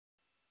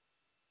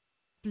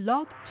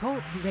Blog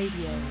Talk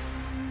Radio.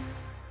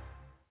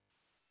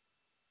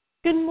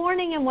 Good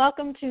morning and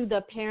welcome to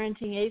the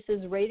Parenting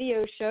Aces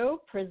radio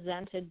show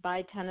presented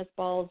by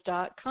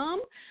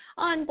tennisballs.com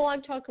on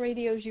Blog Talk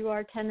Radio's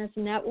UR Tennis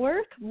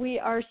Network. We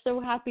are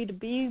so happy to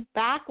be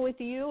back with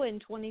you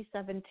in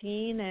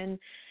 2017 and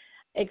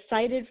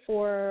excited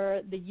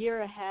for the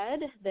year ahead.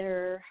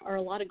 There are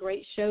a lot of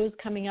great shows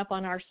coming up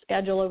on our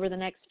schedule over the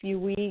next few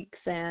weeks,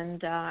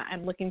 and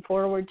I'm looking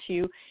forward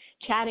to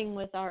chatting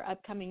with our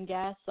upcoming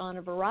guests on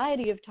a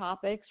variety of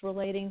topics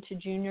relating to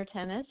junior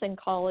tennis and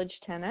college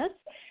tennis.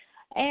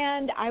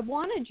 And I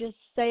want to just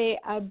say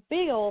a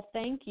big old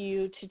thank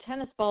you to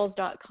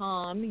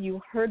tennisballs.com.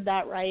 You heard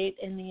that right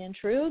in the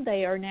intro.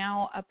 They are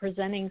now a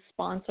presenting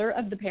sponsor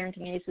of the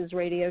Parenting Aces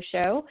radio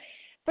show.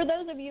 For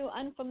those of you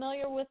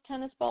unfamiliar with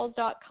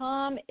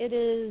tennisballs.com, it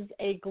is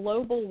a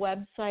global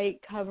website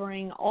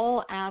covering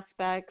all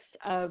aspects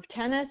of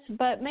tennis,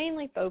 but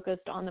mainly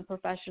focused on the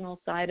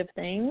professional side of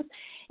things.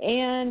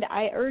 And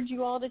I urge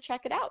you all to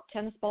check it out.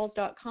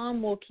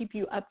 Tennisballs.com will keep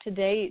you up to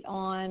date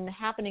on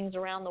happenings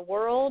around the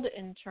world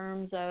in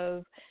terms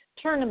of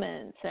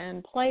tournaments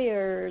and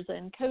players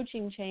and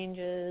coaching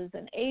changes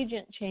and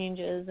agent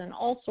changes and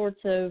all sorts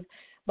of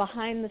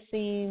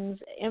behind-the-scenes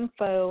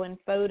info and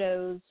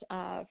photos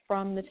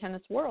from the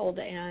tennis world.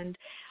 And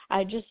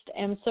I just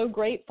am so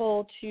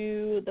grateful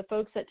to the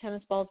folks at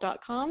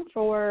tennisballs.com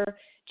for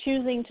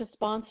choosing to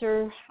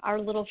sponsor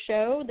our little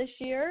show this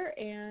year,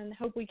 and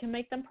hope we can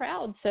make them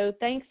proud. So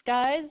thanks,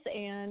 guys,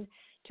 and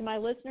to my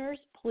listeners,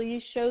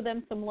 please show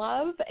them some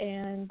love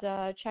and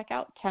check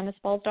out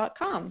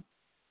tennisballs.com.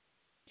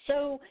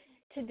 So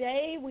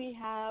today we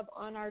have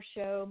on our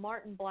show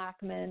Martin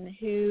Blackman,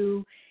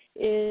 who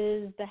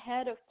is the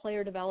head of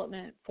player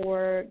development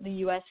for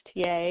the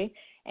USTA,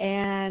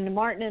 and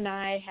Martin and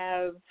I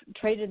have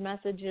traded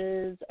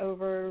messages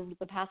over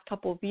the past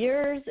couple of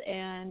years,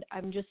 and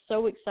I'm just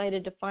so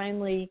excited to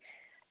finally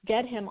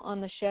get him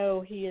on the show.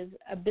 He is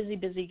a busy,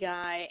 busy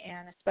guy,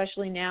 and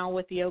especially now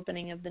with the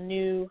opening of the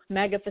new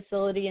mega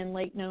facility in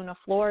Lake Nona,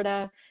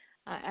 Florida,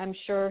 I'm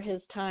sure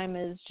his time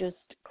is just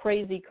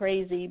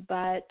crazy,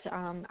 but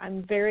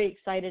I'm very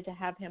excited to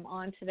have him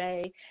on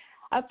today.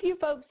 A few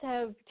folks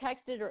have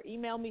texted or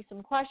emailed me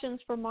some questions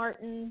for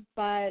Martin,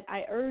 but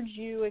I urge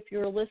you, if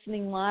you're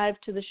listening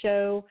live to the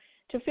show,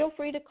 to feel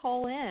free to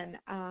call in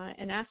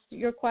and ask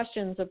your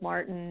questions of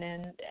Martin.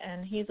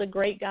 And he's a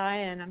great guy,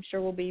 and I'm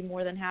sure we'll be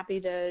more than happy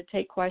to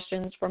take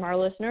questions from our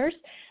listeners.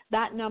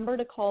 That number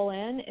to call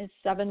in is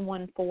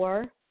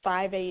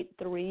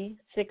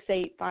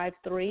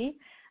 714-583-6853.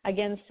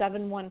 Again,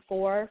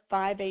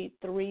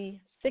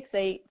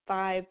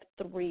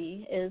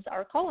 714-583-6853 is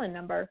our call-in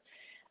number.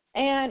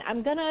 And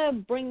I'm going to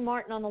bring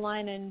Martin on the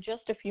line in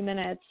just a few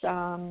minutes.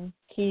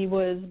 He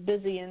was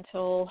busy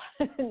until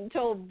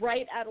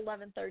right at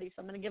 11:30, so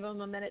I'm going to give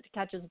him a minute to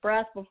catch his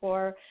breath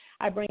before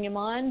I bring him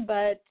on.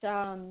 But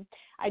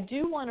I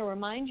do want to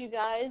remind you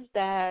guys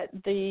that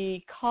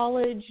the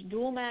college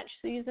dual match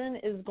season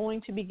is going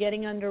to be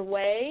getting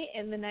underway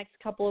in the next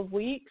couple of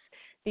weeks.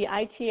 The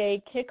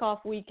ITA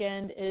kickoff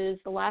weekend is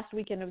the last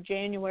weekend of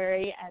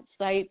January at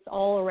sites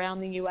all around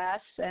the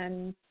U.S.,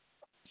 and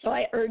so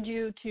I urge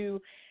you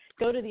to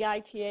go to the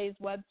ITA's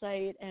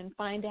website and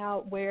find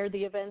out where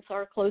the events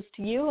are close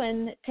to you,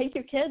 and take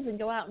your kids and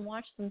go out and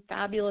watch some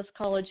fabulous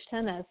college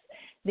tennis.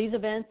 These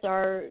events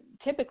are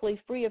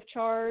typically free of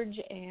charge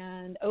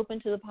and open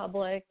to the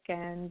public,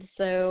 and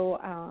so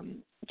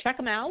check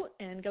them out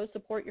and go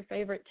support your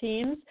favorite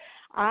teams.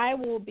 I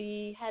will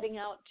be heading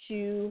out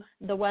to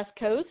the West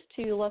Coast,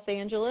 to Los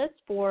Angeles,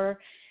 for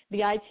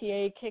the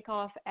ITA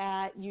kickoff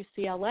at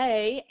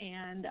UCLA,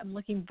 and I'm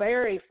looking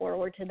very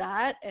forward to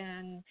that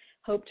and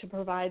hope to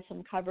provide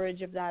some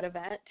coverage of that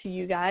event to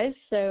you guys.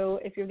 So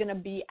if you're going to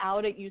be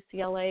out at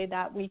UCLA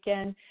that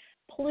weekend,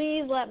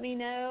 please let me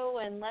know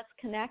and let's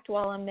connect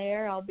while I'm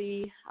there. I'll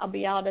be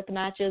out at the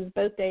matches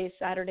both days,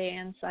 Saturday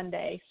and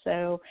Sunday.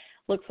 So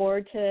look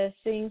forward to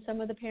seeing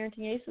some of the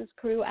Parenting Aces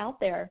crew out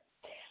there.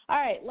 All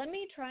right, let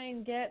me try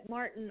and get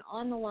Martin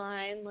on the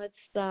line. Let's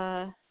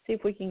see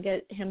if we can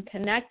get him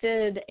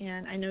connected,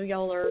 and I know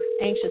y'all are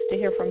anxious to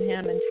hear from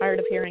him and tired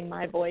of hearing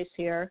my voice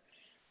here.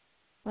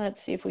 Let's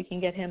see if we can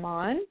get him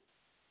on.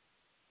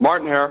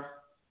 Martin here.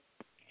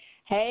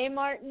 Hey,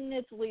 Martin,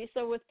 it's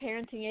Lisa with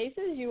Parenting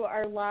Aces. You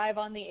are live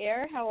on the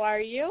air. How are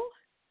you?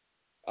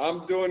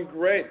 I'm doing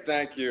great,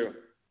 thank you.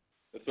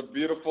 It's a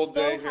beautiful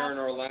day here in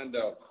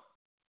Orlando.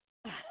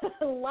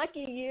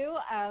 Lucky you.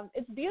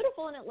 It's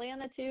beautiful in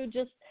Atlanta, too,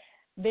 just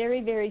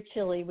very, very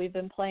chilly. We've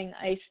been playing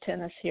ice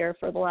tennis here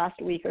for the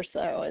last week or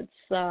so. It's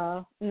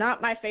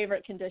not my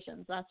favorite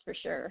conditions, that's for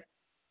sure.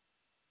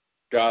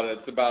 Got it.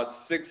 It's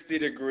about 60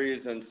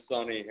 degrees and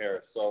sunny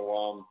here,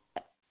 so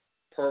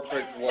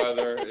perfect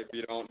weather if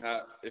you don't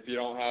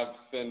have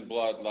thin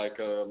blood like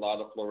a lot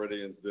of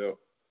Floridians do.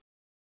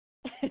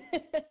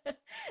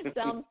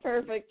 Sounds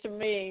perfect to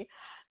me.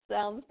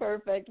 Sounds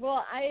perfect.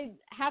 Well,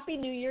 Happy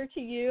New Year to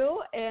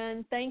you,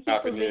 and thank you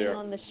for being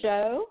on the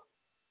show.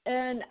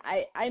 And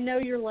I know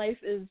your life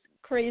is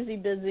crazy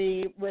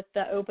busy with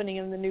the opening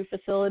of the new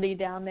facility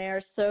down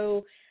there.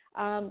 So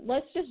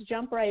let's just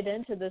jump right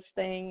into this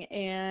thing.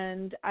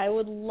 And I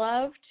would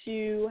love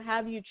to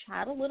have you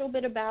chat a little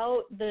bit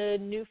about the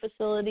new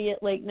facility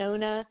at Lake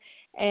Nona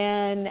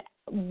and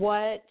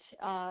what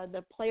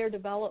the player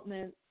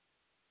development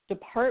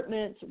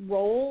department's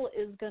role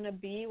is going to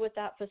be with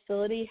that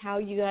facility, how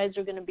you guys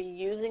are going to be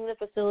using the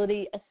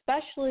facility,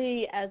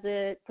 especially as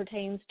it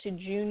pertains to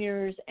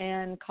juniors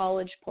and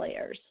college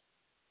players.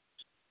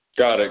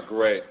 Got it.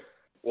 Great.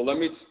 Well, let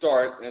me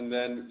start, and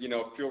then,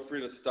 feel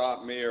free to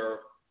stop me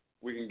or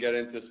we can get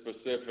into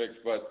specifics.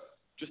 But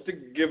just to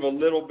give a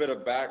little bit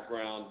of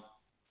background,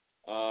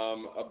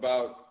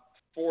 about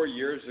 4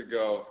 years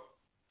ago,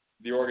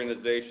 the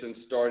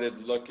organization started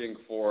looking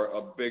for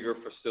a bigger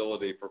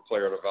facility for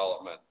player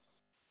development.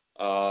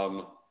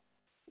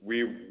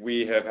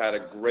 We have had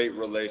a great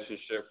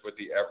relationship with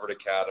the Everett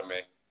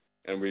Academy,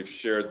 and we've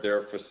shared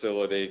their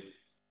facility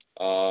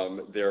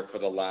there for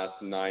the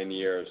last 9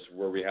 years,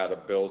 where we had a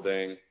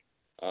building,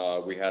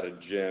 we had a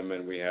gym,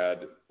 and we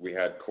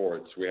had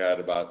courts. We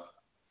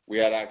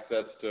had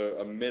access to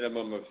a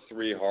minimum of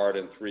 3 hard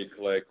and 3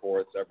 clay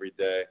courts every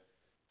day,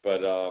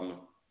 but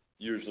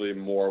usually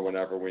more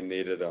whenever we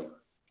needed them.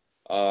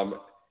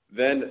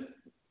 Then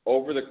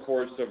over the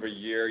course of a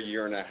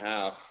year and a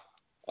half,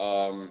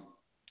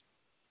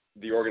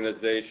 the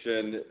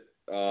organization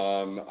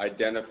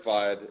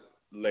identified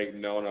Lake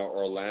Nona,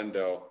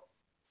 Orlando,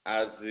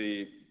 as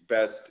the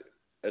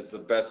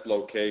best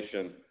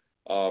location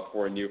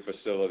for a new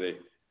facility.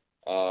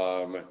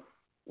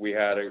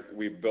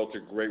 We built a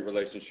great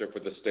relationship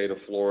with the state of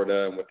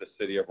Florida and with the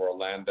city of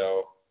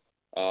Orlando.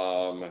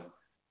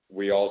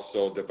 We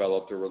also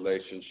developed a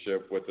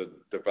relationship with a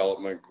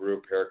development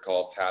group here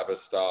called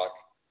Tavistock,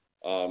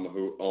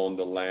 who owned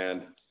the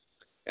land.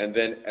 And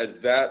then as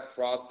that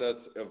process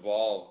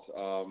evolved,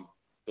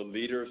 the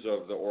leaders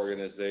of the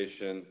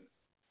organization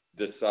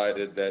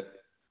decided that,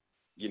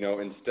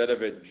 instead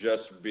of it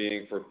just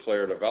being for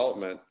player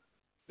development,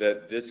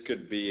 that this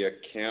could be a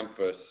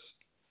campus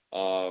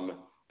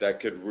that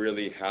could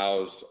really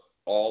house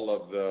all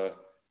of the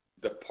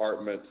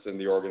departments in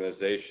the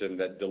organization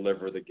that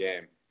deliver the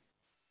game.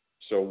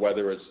 So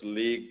whether it's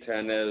league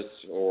tennis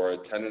or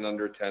 10 and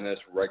under tennis,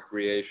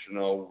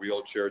 recreational,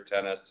 wheelchair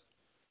tennis,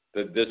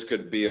 that this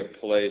could be a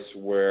place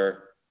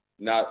where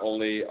not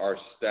only our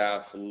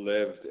staff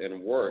lived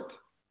and worked,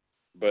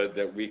 but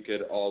that we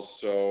could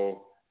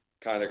also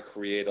kind of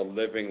create a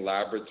living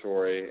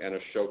laboratory and a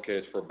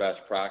showcase for best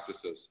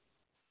practices.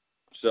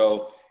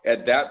 So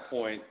at that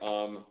point,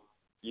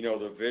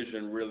 the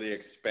vision really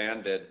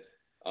expanded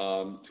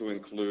to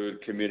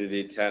include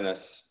community tennis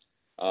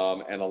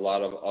and a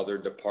lot of other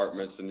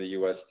departments in the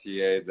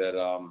USTA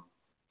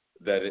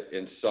that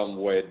in some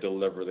way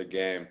deliver the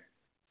game.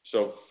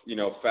 So,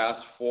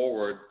 fast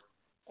forward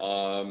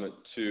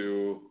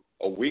to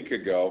a week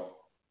ago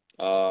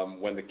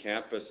when the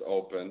campus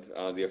opened.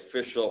 The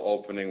official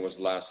opening was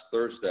last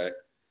Thursday.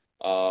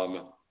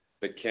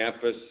 The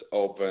campus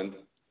opened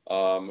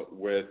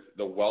with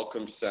the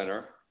Welcome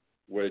Center,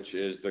 which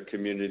is the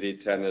community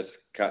tennis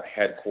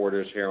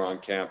headquarters here on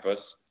campus.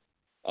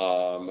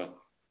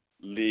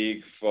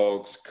 League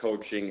folks,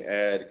 coaching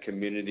ed,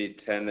 community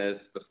tennis,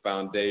 the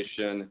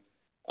foundation,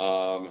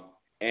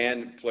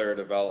 and player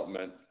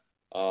development,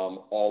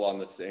 all on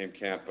the same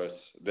campus.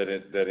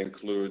 That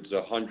includes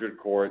 100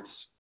 courts,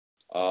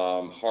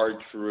 hard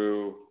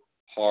true,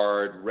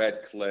 hard, red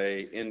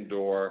clay,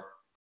 indoor,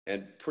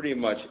 and pretty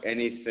much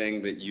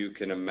anything that you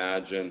can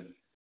imagine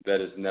that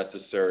is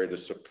necessary to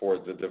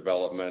support the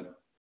development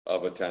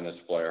of a tennis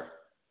player.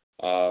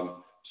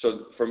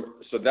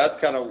 So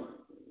that's kind of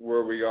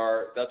where we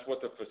are. That's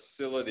what the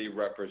facility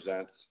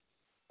represents.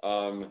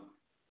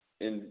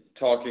 In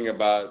talking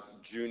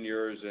about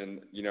juniors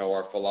and,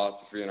 our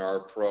philosophy and our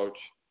approach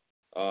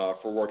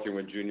for working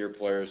with junior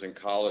players and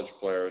college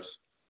players,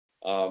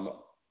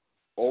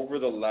 over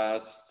the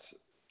last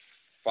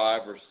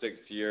 5 or 6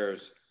 years,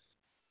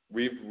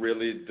 we've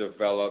really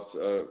developed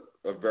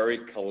a very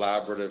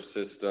collaborative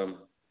system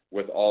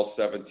with all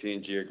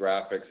 17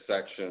 geographic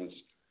sections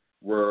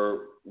where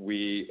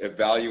we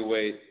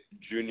evaluate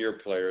junior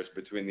players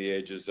between the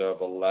ages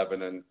of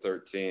 11 and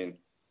 13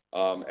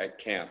 at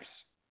camps.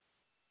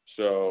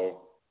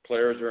 So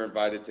players are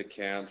invited to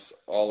camps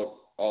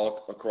all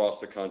across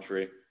the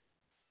country.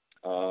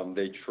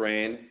 They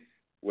train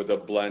with a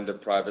blend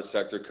of private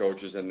sector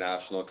coaches and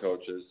national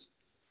coaches.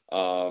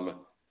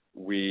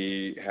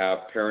 We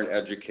have parent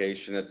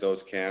education at those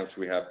camps.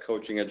 We have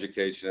coaching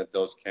education at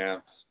those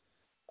camps.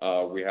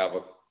 We have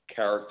a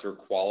character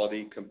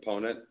quality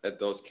component at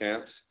those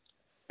camps.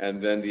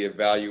 And then the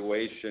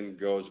evaluation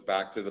goes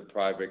back to the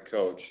private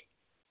coach.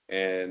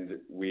 And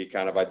we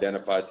kind of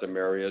identify some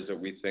areas that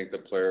we think the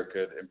player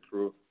could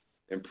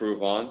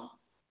improve on.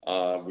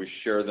 We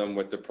share them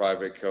with the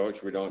private coach.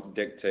 We don't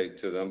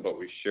dictate to them, but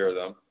we share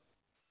them.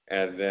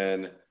 And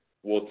then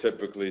we'll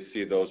typically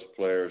see those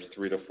players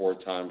 3 to 4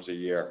 times a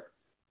year.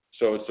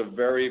 So it's a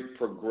very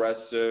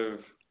progressive,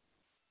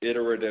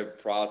 iterative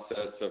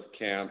process of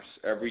camps.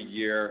 Every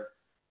year,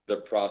 the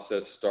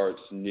process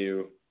starts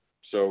new.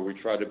 So we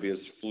try to be as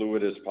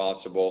fluid as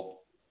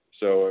possible.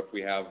 So if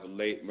we have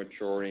late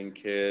maturing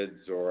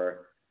kids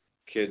or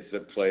kids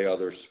that play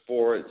other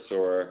sports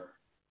or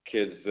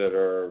kids that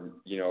are,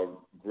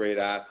 great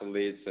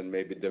athletes and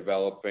maybe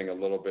developing a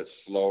little bit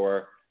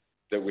slower,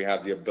 that we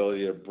have the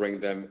ability to bring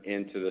them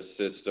into the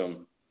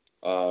system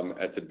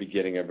at the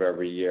beginning of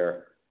every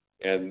year.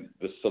 And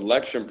the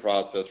selection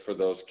process for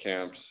those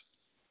camps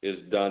is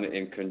done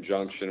in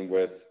conjunction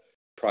with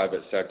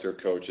private sector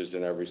coaches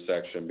in every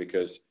section,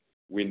 because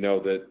we know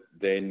that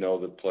they know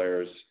the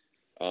players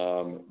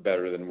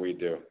better than we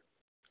do.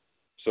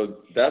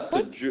 So that's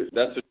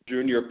a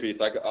junior piece.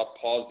 I'll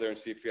pause there and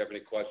see if you have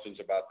any questions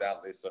about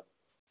that, Lisa.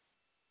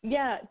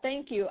 Yeah,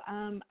 thank you.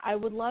 I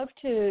would love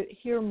to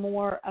hear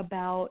more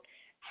about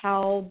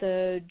how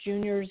the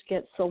juniors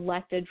get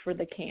selected for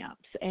the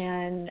camps.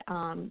 And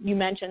you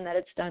mentioned that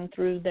it's done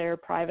through their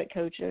private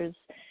coaches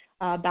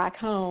back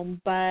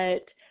home, but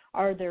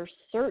are there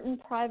certain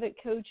private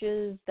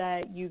coaches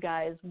that you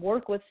guys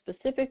work with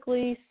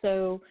specifically?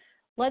 So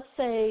let's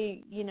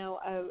say,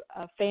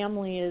 a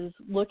family is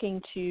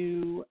looking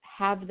to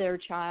have their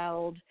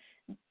child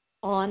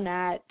on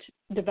that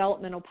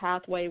developmental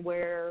pathway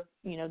where,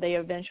 they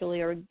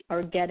eventually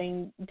are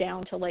getting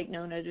down to Lake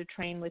Nona to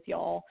train with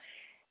y'all.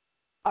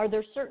 Are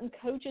there certain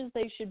coaches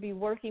they should be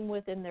working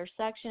with in their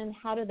section?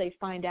 How do they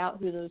find out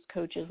who those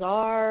coaches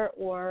are?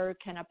 Or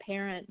can a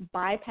parent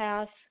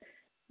bypass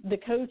the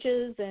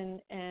coaches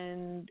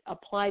and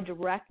apply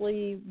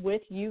directly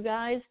with you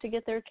guys to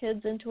get their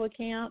kids into a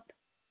camp?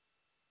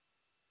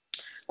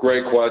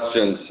 Great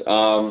questions.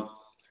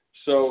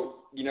 So,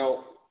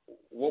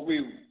 what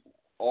we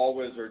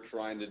always are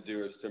trying to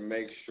do is to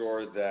make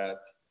sure that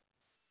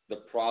the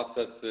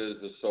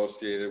processes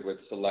associated with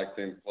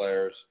selecting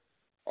players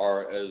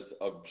are as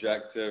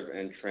objective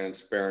and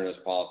transparent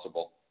as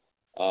possible.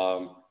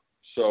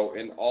 So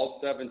in all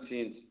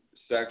 17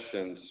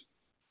 sections,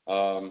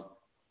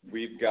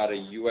 we've got a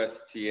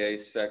USTA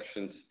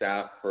section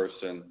staff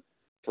person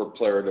for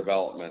player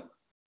development.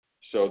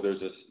 So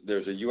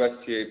there's a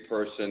USTA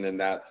person in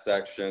that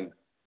section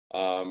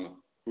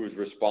who's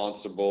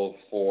responsible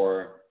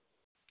for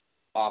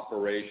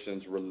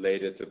operations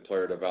related to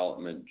player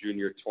development,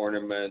 junior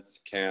tournaments,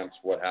 camps,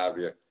 what have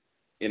you.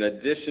 In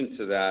addition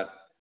to that,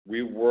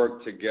 we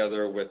work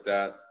together with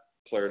that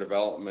player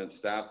development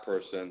staff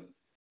person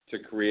to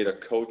create a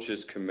coaches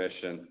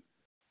commission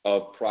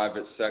of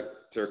private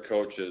sector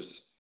coaches,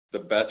 the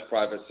best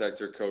private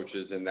sector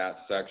coaches in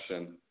that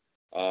section,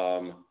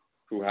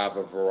 who have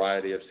a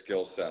variety of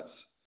skill sets.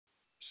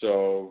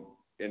 So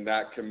in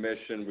that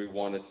commission, we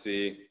want to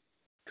see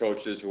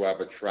coaches who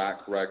have a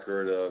track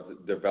record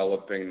of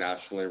developing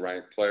nationally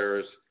ranked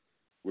players.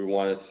 We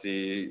want to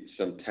see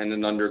some 10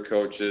 and under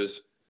coaches.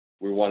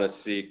 We want to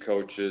see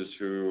coaches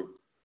who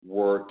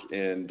work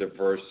in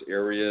diverse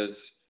areas.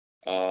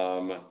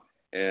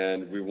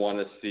 And we want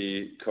to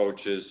see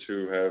coaches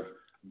who have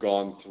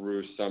gone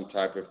through some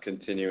type of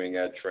continuing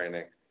ed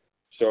training.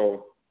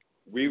 So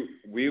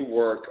we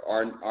work,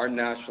 our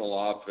national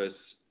office,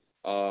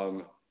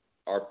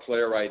 our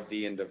player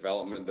ID and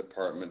development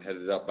department,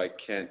 headed up by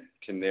Kent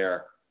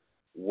Kinnair,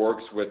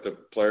 works with the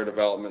player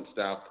development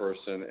staff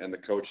person and the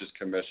coaches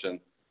commission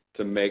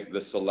to make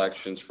the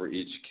selections for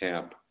each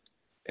camp.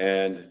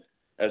 And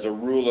as a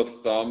rule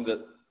of thumb,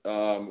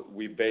 that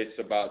we base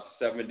about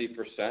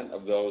 70%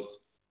 of those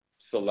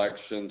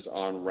selections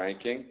on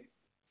ranking,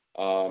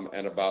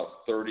 and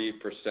about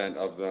 30%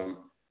 of them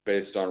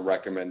based on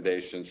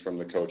recommendations from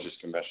the coaches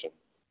commission.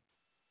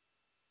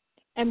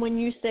 And when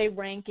you say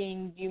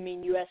ranking, you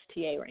mean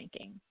USTA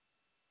ranking?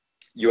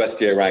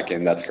 USTA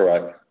ranking, that's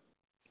correct.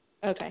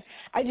 Okay.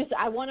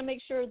 I want to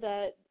make sure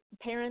that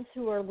parents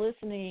who are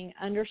listening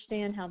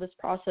understand how this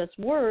process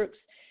works,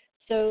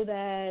 so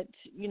that,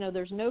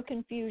 there's no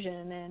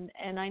confusion.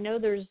 And I know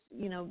there's,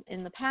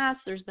 in the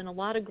past, there's been a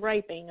lot of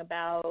griping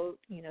about,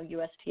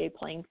 USTA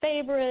playing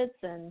favorites,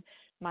 and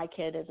my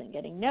kid isn't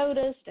getting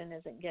noticed and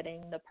isn't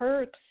getting the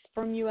perks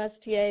from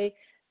USTA.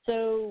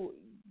 So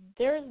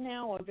there is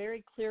now a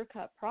very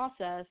clear-cut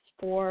process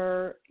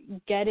for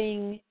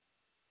getting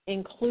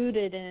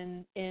included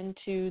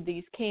into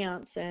these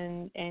camps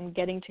and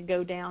getting to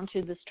go down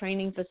to this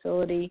training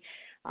facility.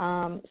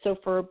 So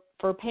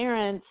for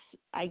parents,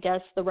 I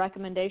guess the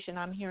recommendation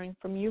I'm hearing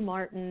from you,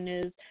 Martin,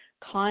 is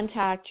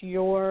contact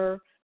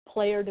your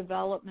player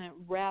development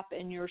rep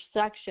in your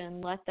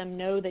section. Let them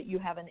know that you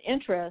have an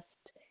interest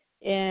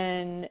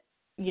in,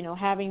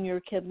 having your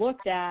kid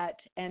looked at,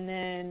 and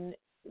then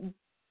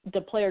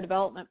the player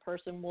development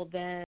person will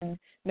then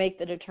make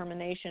the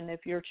determination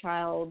if your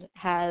child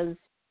has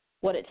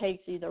what it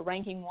takes, either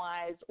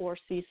ranking-wise or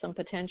see some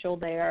potential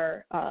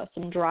there,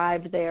 some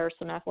drive there,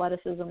 some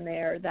athleticism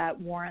there that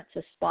warrants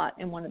a spot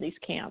in one of these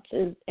camps.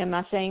 Am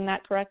I saying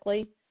that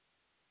correctly?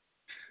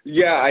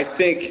 Yeah, I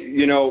think,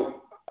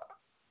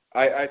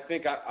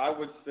 I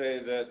would say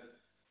that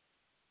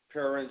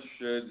parents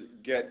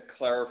should get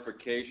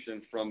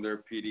clarification from their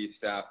PD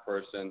staff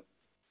person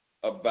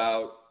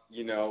about,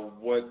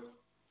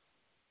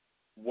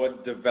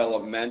 what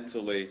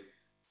developmentally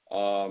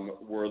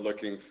we're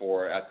looking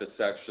for at the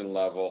section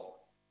level.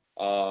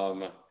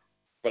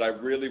 But I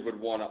really would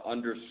want to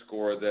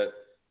underscore that,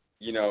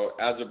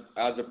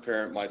 as a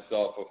parent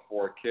myself of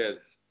 4 kids,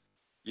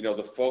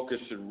 the focus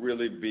should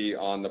really be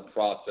on the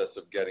process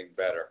of getting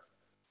better.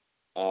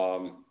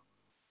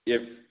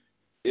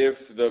 If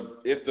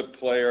the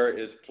player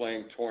is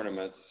playing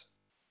tournaments,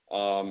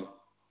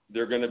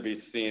 they're going to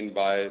be seen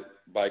by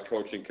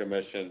coaching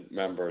commission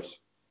members,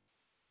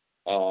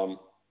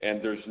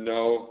 and there's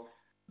no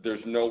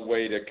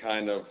way to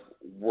kind of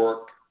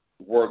work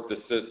the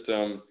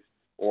system,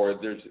 or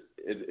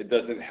it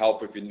doesn't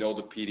help if you know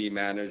the PD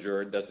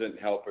manager. It doesn't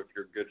help if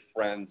you're good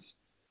friends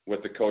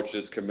with the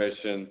coaches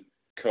commission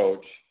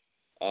coach.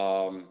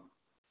 So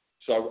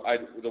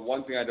the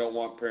one thing I don't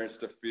want parents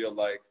to feel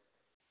like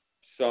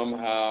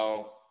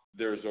somehow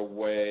there's a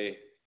way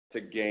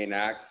to gain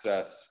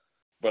access,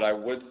 but I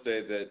would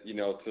say that,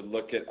 to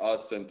look at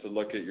us and to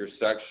look at your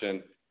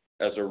section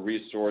as a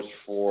resource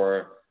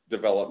for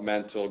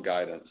developmental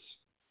guidance,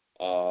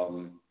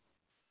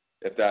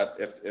 if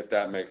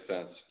that makes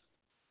sense.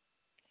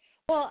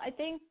 Well, I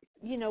think,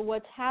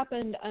 what's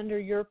happened under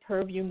your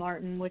purview,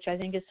 Martin, which I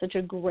think is such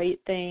a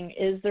great thing,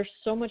 is there's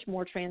so much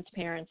more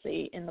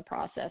transparency in the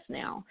process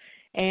now.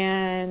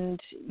 And,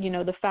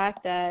 the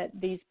fact that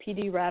these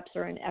PD reps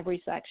are in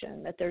every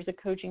section, that there's a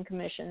coaching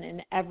commission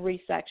in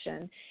every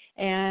section.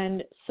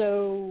 And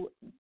so,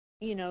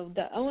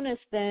 the onus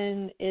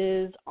then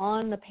is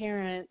on the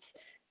parents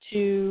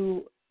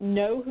to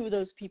know who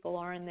those people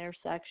are in their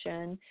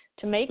section,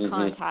 to make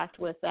contact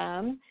with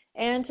them,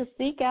 and to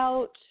seek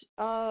out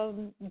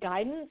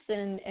guidance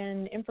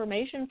and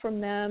information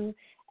from them,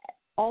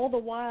 all the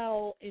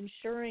while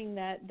ensuring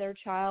that their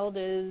child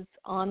is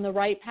on the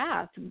right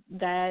path,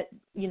 that,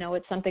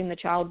 it's something the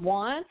child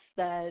wants,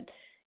 that,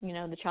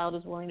 the child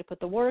is willing to put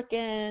the work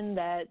in,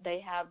 that they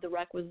have the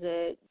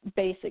requisite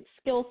basic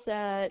skill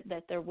set,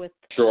 that they're with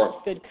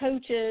good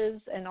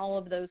coaches, and all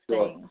of those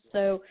things.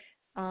 So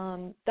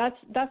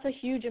that's a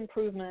huge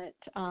improvement,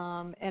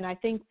 and I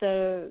think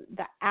the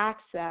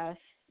access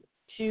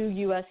to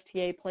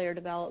USTA player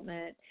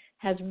development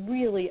has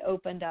really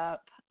opened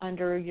up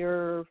under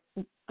your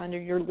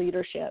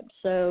leadership.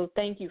 So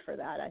thank you for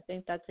that. I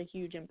think that's a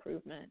huge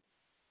improvement.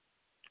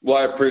 Well,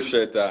 I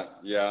appreciate that.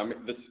 Yeah, I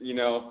mean,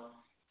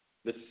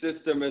 the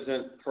system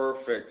isn't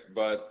perfect,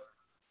 but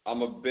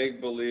I'm a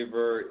big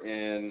believer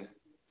in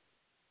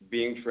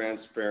being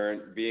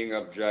transparent, being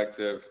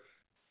objective,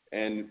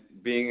 and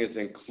being as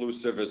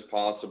inclusive as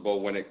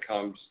possible when it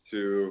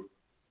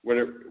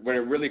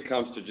really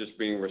comes to just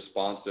being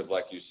responsive,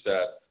 like you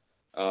said,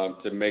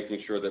 to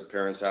making sure that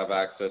parents have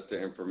access to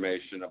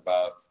information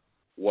about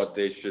what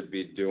they should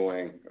be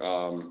doing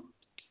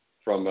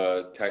from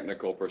a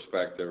technical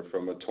perspective,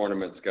 from a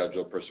tournament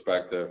schedule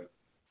perspective.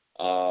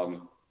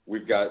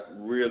 We've got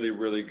really,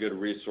 really good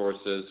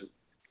resources.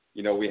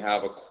 We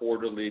have a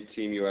quarterly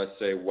Team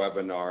USA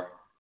webinar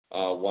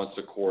once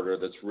a quarter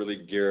that's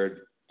really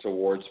geared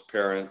towards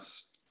parents,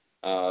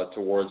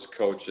 towards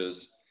coaches.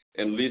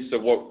 And Lisa,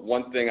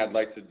 one thing I'd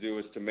like to do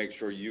is to make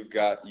sure you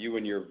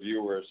and your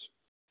viewers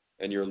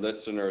and your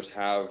listeners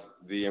have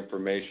the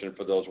information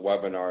for those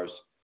webinars.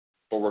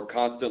 But we're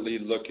constantly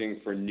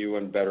looking for new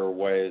and better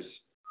ways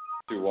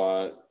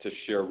to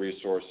share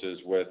resources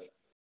with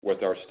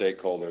our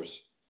stakeholders,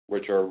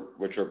 which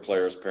are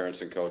players, parents,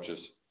 and coaches.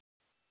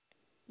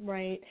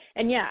 Right.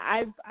 And yeah,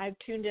 I've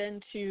tuned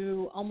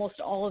into almost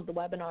all of the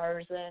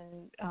webinars,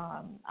 and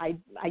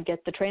I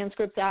get the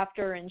transcripts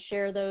after and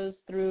share those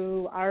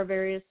through our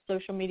various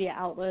social media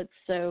outlets.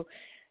 So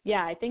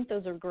yeah, I think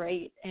those are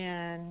great.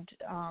 And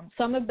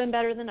some have been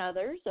better than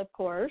others, of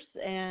course,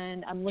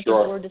 and I'm looking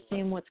forward to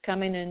seeing what's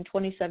coming in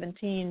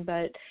 2017.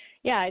 But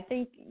yeah, I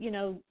think,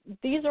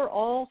 these are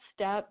all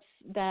steps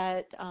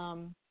that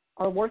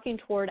are working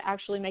toward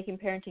actually making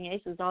Parenting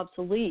Aces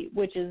obsolete,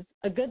 which is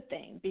a good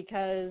thing,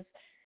 because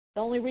the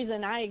only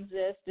reason I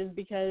exist is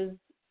because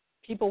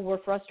people were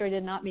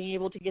frustrated not being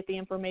able to get the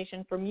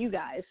information from you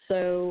guys.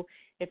 So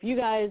if you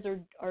guys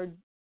are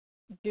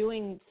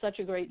doing such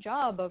a great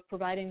job of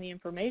providing the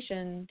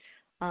information,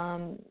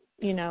 I'm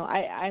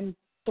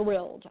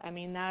thrilled. I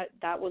mean, that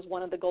was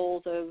one of the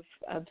goals of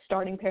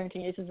starting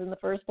Parenting Aces in the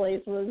first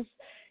place, was,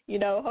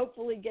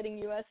 hopefully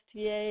getting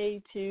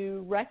USTA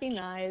to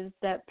recognize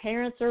that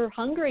parents are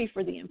hungry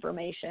for the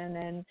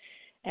information,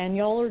 and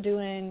y'all are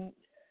doing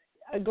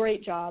a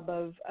great job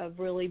of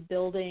really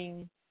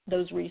building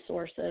those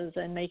resources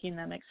and making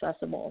them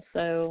accessible.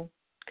 So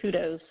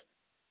kudos.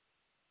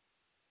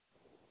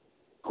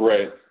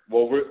 Great.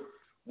 Well,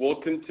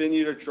 we'll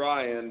continue to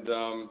try, and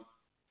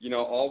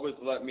always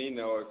let me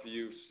know if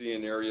you see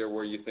an area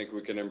where you think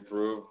we can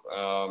improve.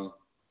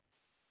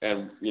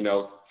 And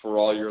for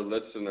all your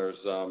listeners,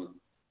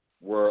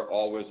 we're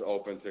always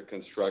open to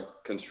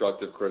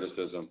constructive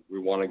criticism. We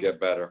want to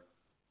get better.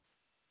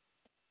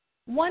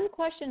 One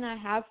question I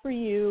have for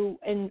you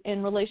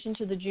in relation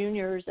to the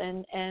juniors,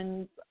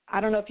 and I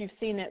don't know if you've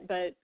seen it,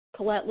 but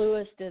Colette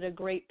Lewis did a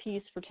great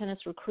piece for Tennis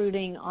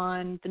Recruiting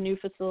on the new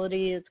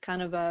facility. It's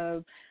kind of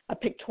a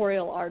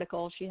pictorial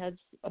article. She has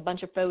a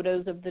bunch of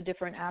photos of the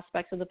different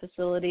aspects of the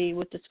facility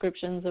with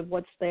descriptions of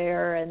what's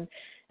there, and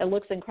it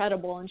looks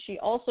incredible. And she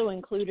also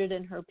included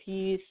in her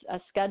piece a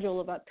schedule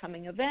of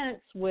upcoming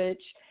events,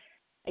 which,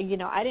 you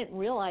know, I didn't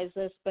realize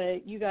this,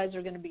 but you guys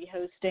are going to be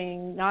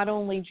hosting not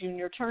only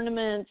junior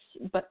tournaments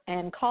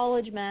and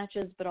college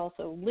matches, but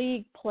also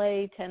league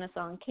play, tennis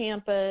on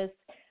campus,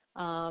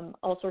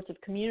 all sorts of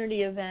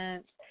community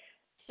events.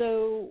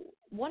 So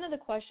one of the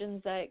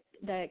questions that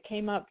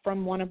came up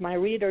from one of my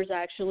readers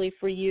actually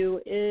for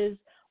you is,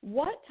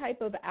 what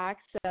type of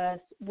access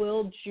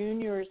will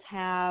juniors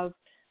have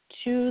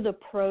to the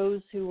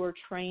pros who are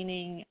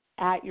training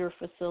at your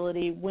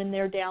facility when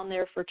they're down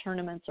there for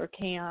tournaments or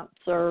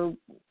camps or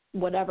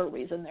whatever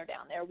reason they're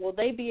down there? Will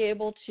they be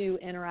able to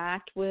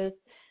interact with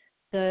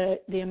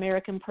the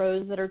American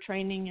pros that are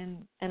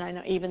training and I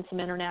know even some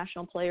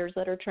international players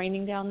that are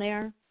training down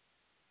there?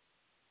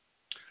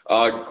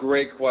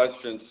 Great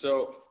question.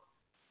 So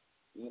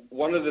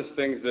one of the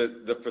things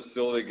that the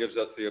facility gives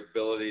us the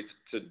ability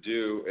to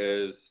do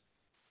is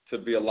to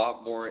be a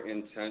lot more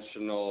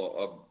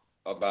intentional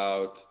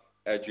about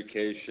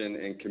education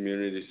and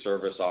community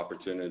service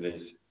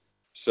opportunities.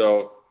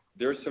 So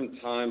there's some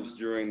times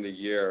during the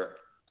year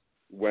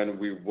when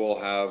we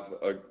will have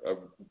a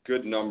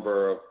good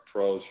number of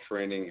pros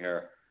training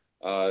here.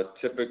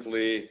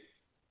 Typically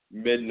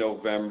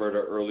mid-November to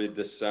early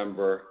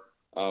December,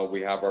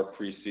 we have our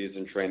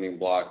preseason training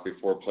block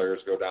before players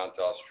go down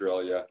to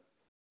Australia.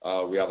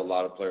 We have a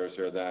lot of players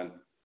here then.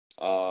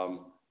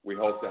 We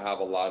hope to have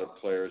a lot of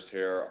players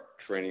here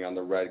training on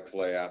the red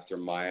clay after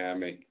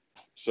Miami.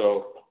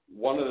 So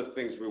one of the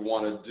things we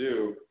want to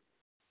do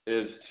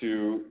is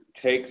to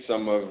take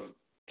some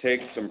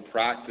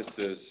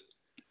practices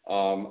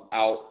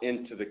out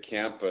into the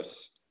campus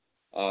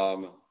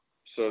so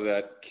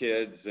that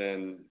kids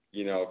and,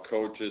 you know,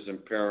 coaches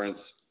and parents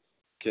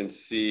can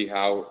see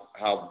how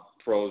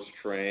pros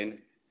train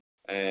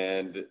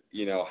and,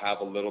 you know, have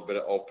a little bit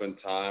of open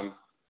time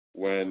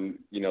when,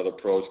 you know, the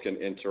pros can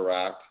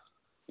interact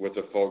with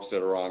the folks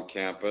that are on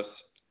campus.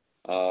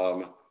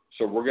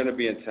 So we're going to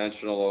be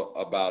intentional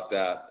about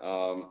that.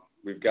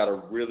 We've got a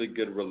really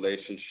good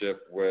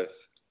relationship with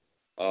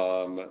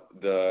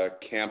the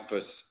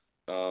campus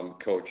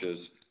coaches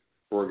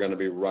who are going to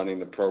be running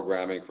the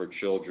programming for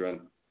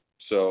children.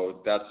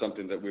 So that's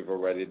something that we've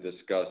already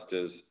discussed,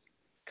 is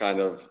kind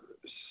of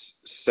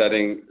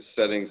setting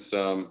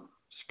some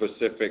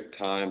specific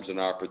times and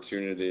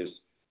opportunities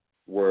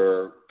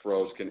where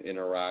pros can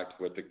interact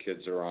with the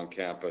kids that are on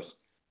campus.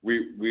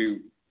 We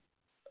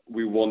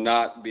will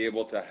not be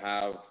able to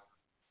have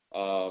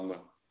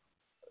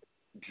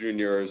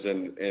juniors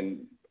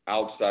and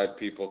outside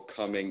people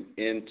coming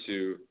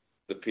into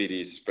the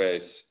PD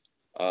space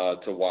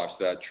to watch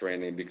that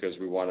training, because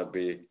we want to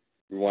be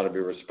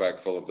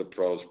respectful of the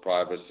pros'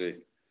 privacy.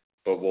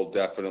 But we'll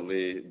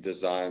definitely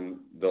design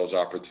those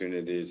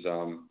opportunities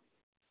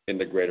in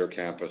the greater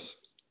campus.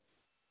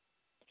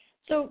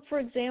 So, for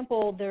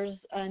example, there's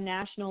a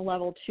national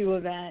level 2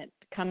 event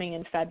coming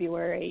in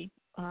February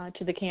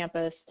to the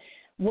campus.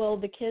 Will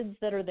the kids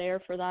that are there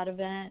for that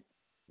event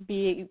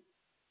be,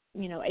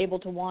 you know, able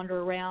to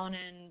wander around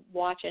and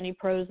watch any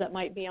pros that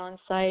might be on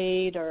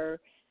site,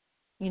 or,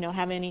 you know,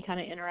 have any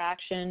kind of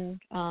interaction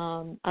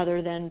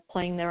other than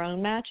playing their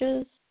own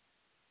matches?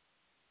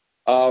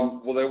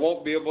 Well, they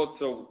won't be able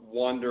to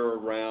wander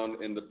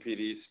around in the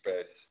PD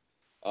space,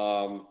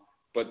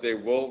 but they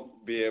will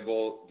be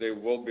able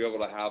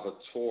to have a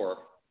tour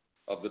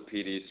of the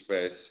PD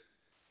space.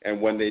 And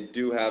when they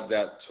do have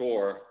that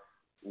tour,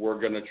 we're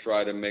going to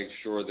try to make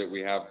sure that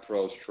we have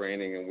pros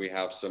training and we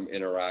have some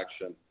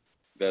interaction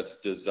that's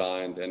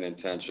designed and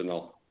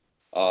intentional.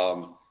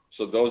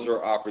 So those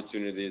are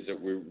opportunities that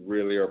we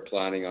really are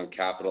planning on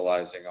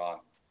capitalizing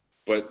on.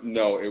 But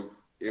no,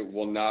 it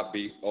will not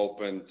be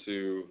open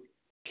to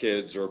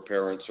kids or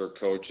parents or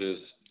coaches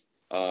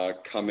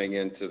coming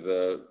into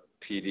the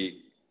PD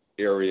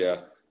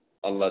area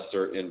unless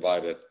they're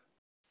invited.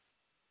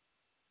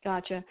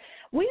 Gotcha.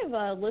 We have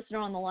a listener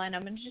on the line.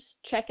 I'm going to just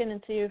check in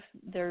and see if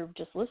they're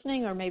just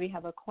listening or maybe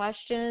have a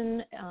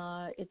question.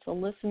 It's a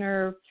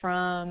listener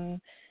from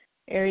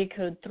area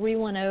code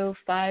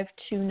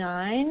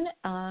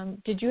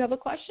 310529. Did you have a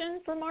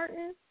question for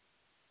Martin?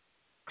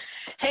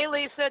 Hey,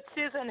 Lisa, it's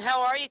Susan.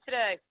 How are you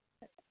today?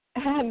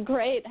 I'm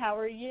great. How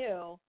are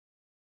you?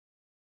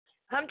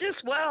 I'm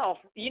just well.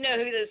 You know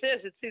who this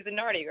is. It's Susan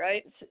Nardi,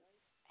 right?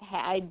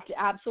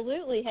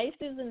 Absolutely. Hey,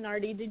 Susan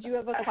Nardi, did you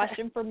have a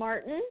question for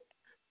Martin?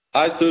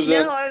 Hi, Susan.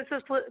 No, I was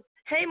just.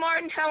 Hey,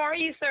 Martin, how are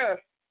you, sir?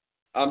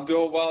 I'm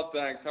doing well,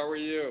 thanks. How are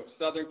you?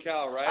 Southern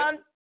Cal, right?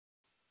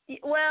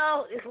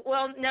 Well,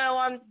 no.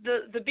 I'm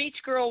the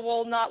beach girl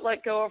will not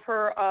let go of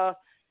her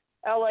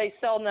LA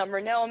cell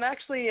number. No, I'm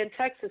actually in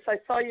Texas. I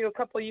saw you a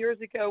couple of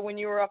years ago when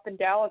you were up in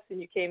Dallas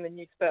and you came and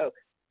you spoke.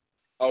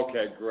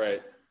 Okay,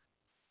 great.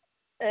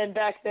 And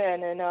back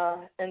then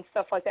and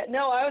stuff like that.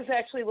 No, I was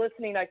actually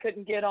listening. I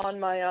couldn't get on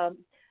my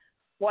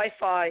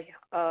Wi-Fi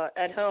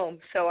at home,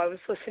 so I was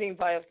listening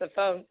via the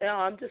phone. No,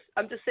 I'm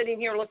just sitting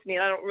here listening.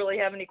 I don't really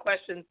have any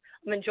questions.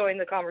 I'm enjoying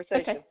the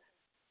conversation.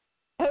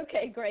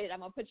 Okay, great. I'm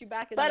gonna put you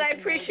back in. But I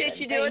appreciate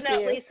you doing that,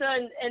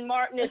 Lisa and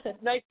Martin.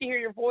 It's nice to hear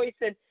your voice,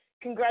 and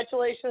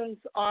congratulations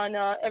on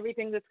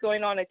everything that's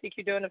going on. I think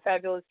you're doing a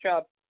fabulous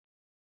job.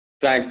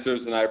 Thanks,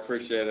 Susan. I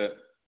appreciate it.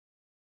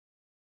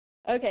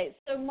 Okay,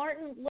 so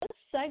Martin, let's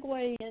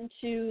segue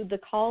into the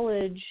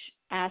college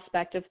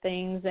aspect of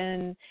things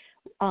and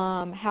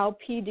how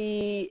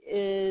PD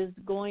is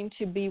going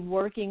to be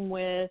working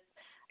with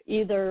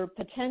either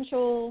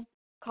potential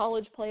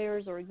college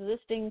players or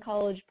existing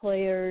college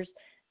players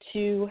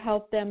to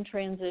help them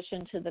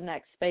transition to the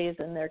next phase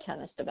in their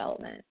tennis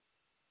development.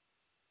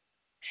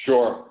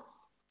 Sure.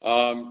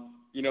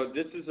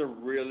 This is a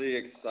really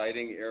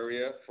exciting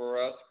area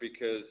for us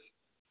because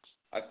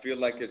I feel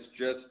like it's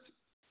just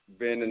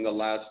been in the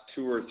last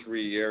 2 or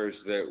 3 years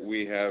that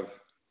we have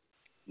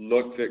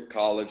looked at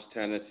college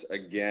tennis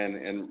again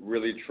and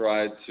really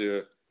tried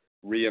to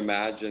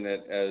reimagine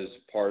it as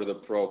part of the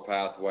pro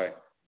pathway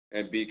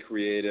and be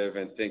creative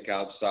and think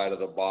outside of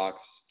the box,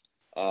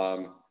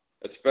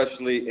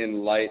 especially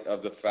in light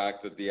of the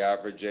fact that the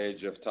average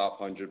age of top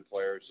 100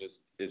 players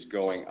is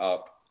going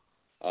up,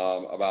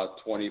 about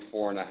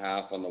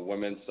 24.5 on the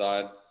women's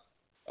side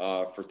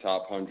for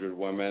top 100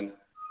 women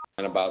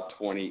and about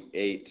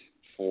 28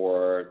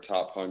 for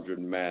top 100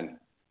 men.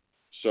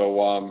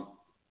 So,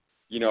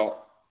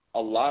 a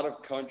lot of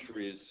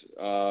countries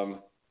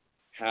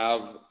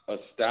have a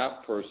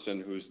staff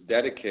person who's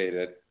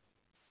dedicated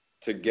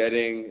to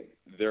getting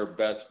their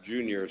best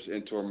juniors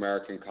into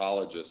American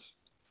colleges.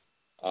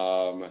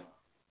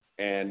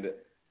 And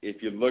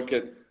if you look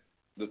at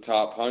the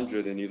top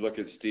 100 and you look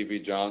at Stevie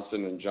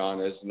Johnson and John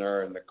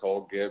Isner and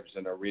Nicole Gibbs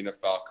and Arena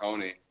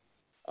Falcone,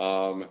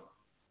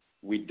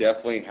 we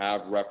definitely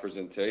have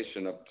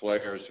representation of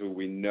players who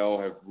we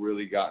know have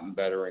really gotten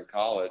better in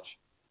college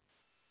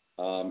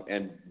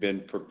and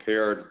been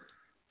prepared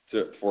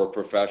for a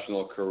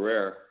professional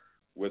career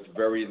with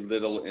very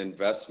little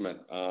investment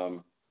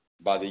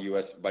by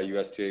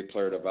USTA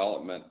player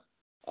development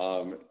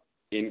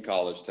in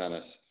college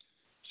tennis.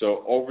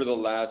 So over the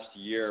last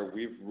year,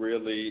 we've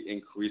really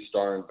increased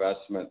our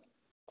investment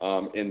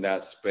in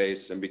that space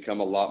and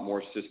become a lot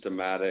more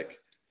systematic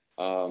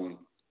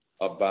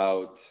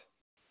about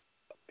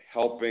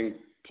helping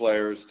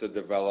players to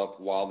develop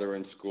while they're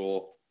in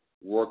school,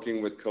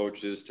 working with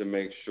coaches to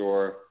make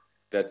sure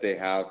that they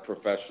have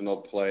professional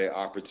play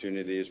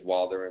opportunities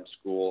while they're in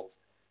school,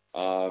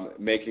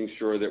 making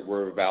sure that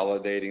we're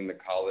validating the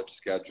college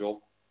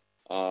schedule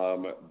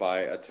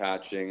by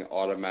attaching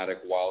automatic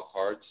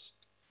wildcards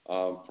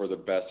for the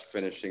best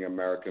finishing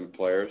American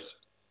players,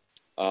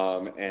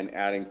 and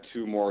adding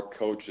 2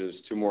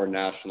 more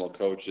national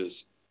coaches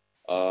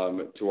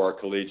to our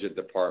collegiate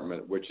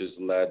department, which is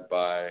led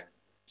by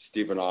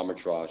Stephen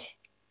Armitage.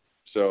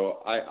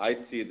 So I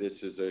see this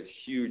as a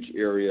huge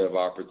area of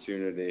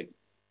opportunity.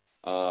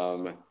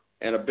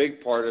 And a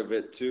big part of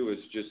it, too, is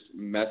just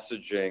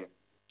messaging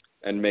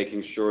and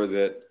making sure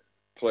that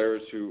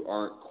players who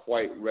aren't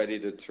quite ready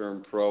to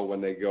turn pro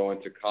when they go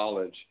into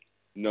college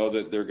know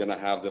that they're going to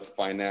have the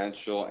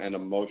financial and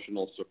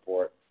emotional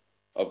support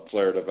of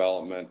player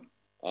development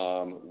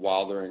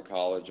while they're in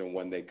college and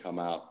when they come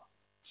out.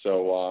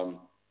 So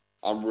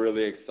I'm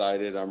really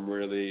excited. I'm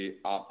really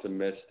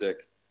optimistic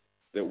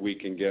that we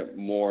can get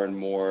more and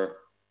more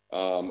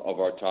of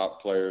our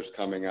top players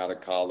coming out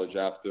of college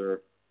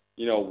after,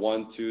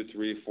 1, 2,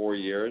 3, 4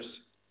 years,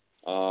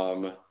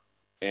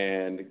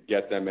 and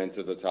get them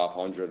into the top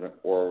 100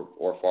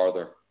 or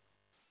farther.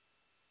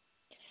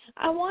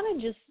 I want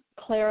to just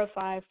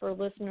clarify for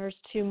listeners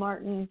too,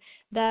 Martin,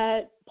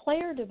 that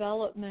player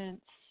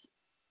development's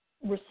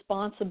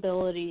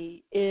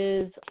responsibility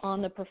is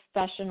on the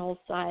professional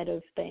side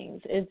of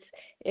things.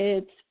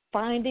 It's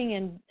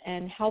finding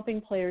and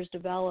helping players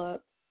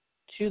develop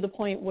to the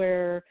point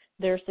where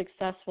they're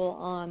successful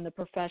on the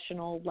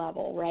professional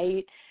level,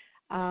 right?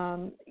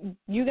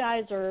 You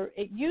guys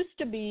it used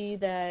to be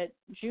that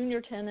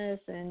junior tennis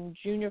and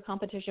junior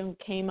competition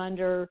came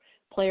under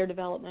player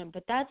development,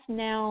 but that's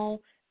now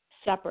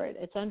separate.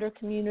 It's under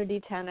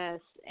community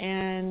tennis.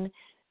 And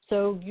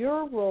so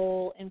your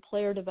role in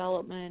player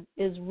development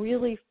is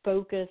really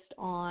focused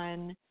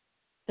on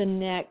the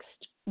next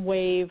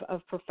wave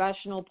of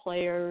professional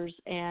players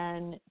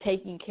and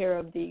taking care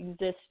of the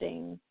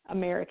existing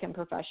American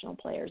professional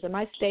players. Am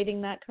I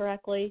stating that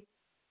correctly?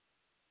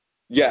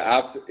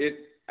 Yeah,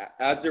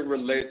 as it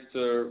relates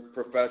to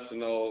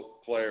professional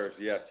players,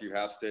 yes, you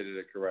have stated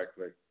it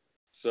correctly.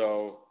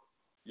 So,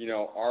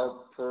 our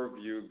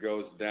purview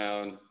goes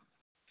down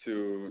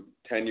to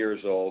 10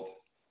 years old.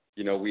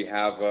 We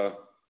have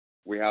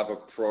a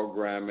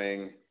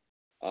programming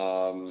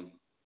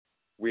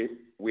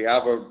we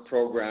have a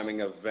programming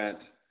event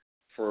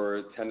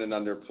for 10 and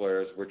under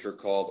players, which are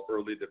called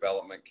early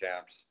development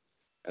camps,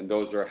 and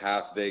those are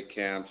half-day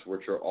camps,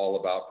 which are all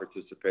about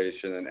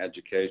participation and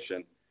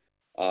education.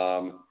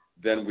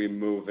 Then we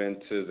move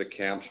into the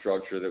camp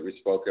structure that we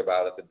spoke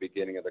about at the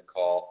beginning of the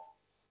call.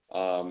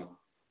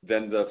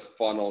 then the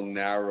funnel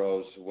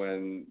narrows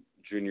when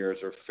juniors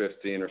are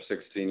 15 or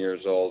 16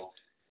 years old,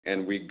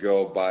 and we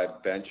go by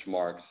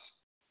benchmarks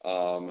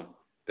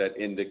that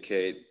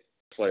indicate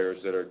players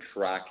that are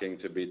tracking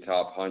to be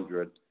top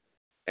 100.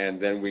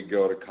 And then we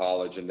go to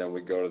college, and then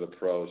we go to the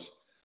pros.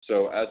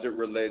 So as it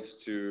relates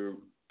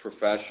to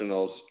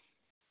professionals,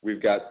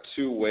 we've got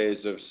two ways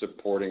of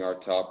supporting our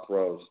top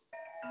pros.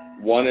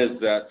 One is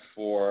that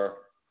for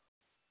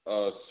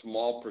a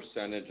small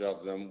percentage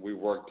of them, we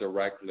work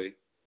directly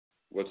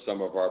with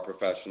some of our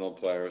professional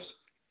players.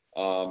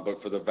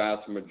 But for the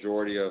vast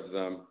majority of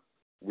them,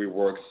 we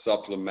work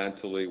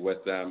supplementally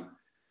with them,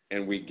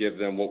 and we give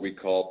them what we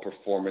call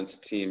performance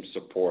team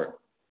support.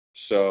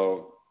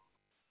 So,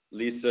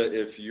 Lisa,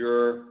 if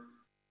you're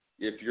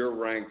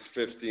ranked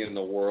 50 in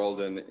the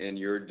world and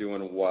you're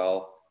doing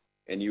well,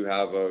 and you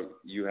have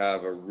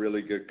a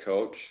really good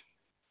coach,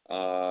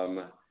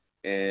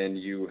 and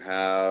you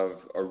have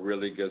a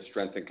really good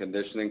strength and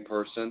conditioning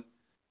person,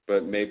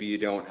 but maybe you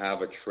don't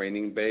have a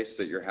training base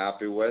that you're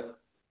happy with.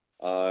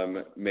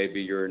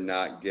 Maybe you're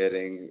not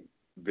getting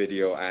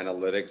video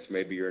analytics.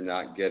 Maybe you're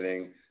not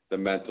getting the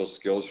mental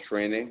skills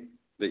training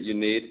that you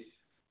need.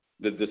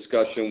 The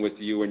discussion with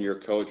you and your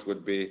coach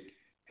would be,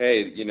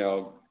 hey,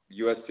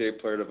 USTA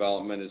Player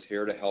Development is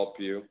here to help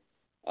you.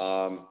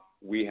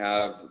 We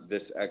have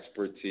this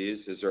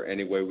expertise. Is there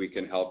any way we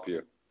can help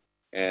you?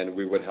 And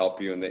we would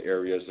help you in the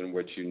areas in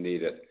which you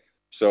need it.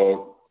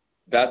 So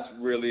that's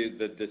really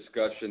the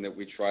discussion that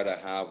we try to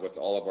have with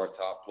all of our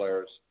top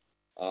players.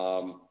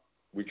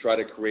 We try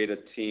to create a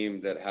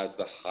team that has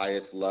the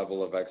highest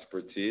level of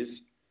expertise,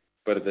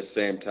 but at the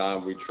same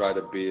time, we try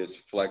to be as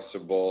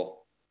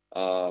flexible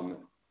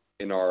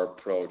in our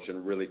approach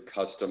and really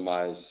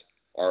customize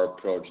our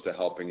approach to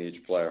helping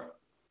each player.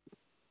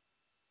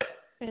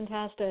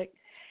 Fantastic.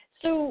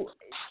 So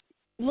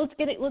let's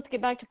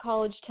get back to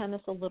college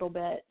tennis a little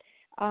bit.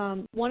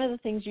 One of the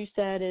things you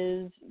said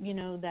is,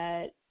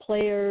 that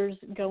players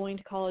going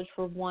to college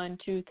for 1,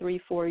 2,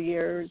 3, 4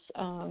 years,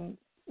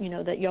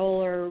 that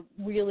y'all are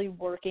really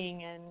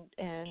working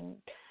and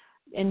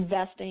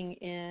investing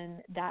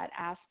in that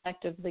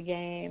aspect of the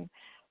game.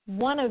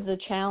 One of the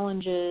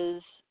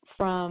challenges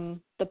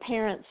from the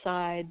parent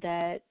side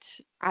that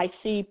I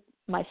see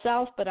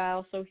myself, but I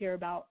also hear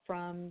about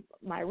from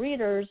my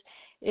readers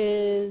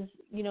is,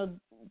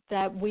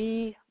 that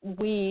we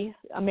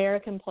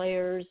American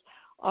players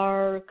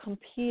are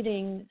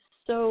competing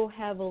so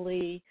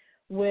heavily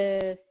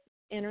with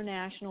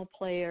international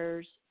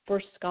players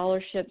for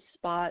scholarship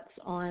spots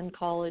on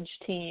college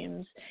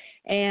teams.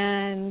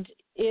 And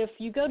if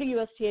you go to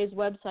USTA's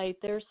website,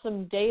 there's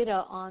some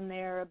data on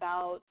there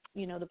about,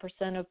 the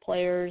percent of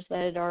players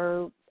that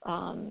are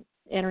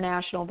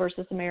international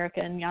versus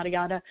American, yada,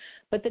 yada.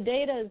 But the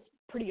data is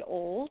pretty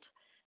old.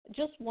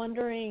 Just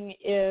wondering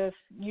if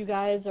you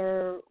guys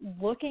are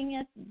looking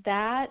at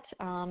that,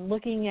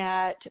 looking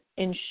at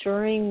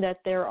ensuring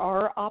that there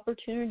are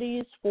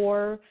opportunities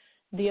for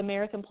the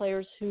American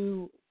players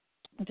who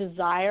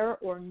desire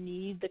or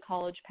need the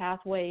college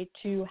pathway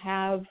to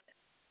have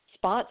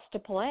spots to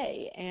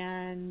play,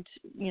 and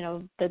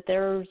that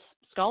there's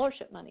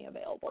scholarship money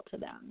available to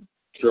them.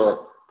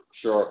 Sure.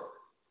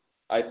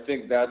 I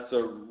think that's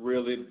a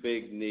really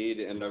big need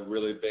and a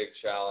really big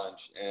challenge.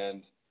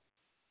 And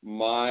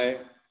my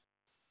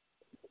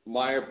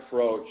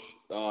approach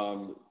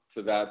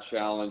to that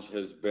challenge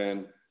has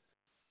been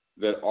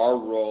that our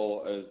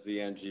role as the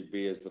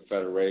NGB, as the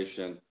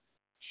federation,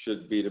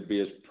 should be to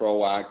be as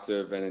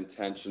proactive and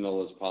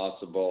intentional as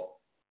possible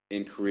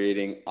in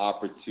creating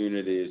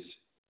opportunities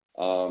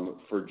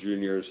for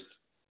juniors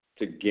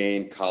to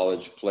gain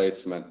college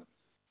placement,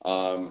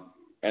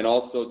 and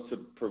also to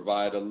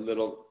provide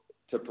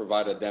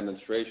a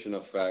demonstration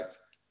effect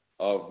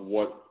of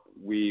what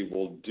we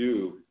will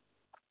do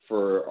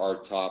for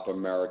our top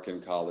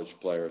American college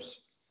players,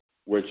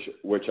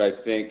 which I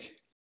think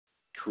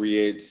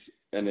creates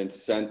an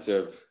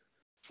incentive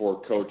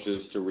for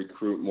coaches to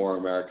recruit more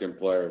American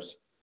players.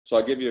 So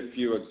I'll give you a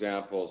few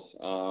examples.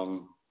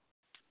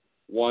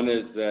 One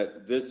is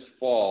that this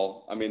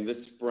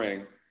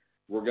spring,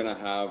 we're going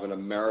to have an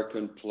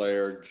American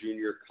player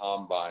junior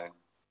combine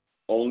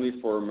only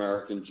for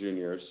American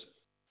juniors,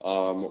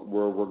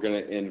 where we're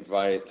going to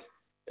invite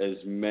as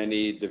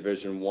many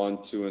Division 1,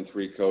 2, and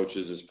 3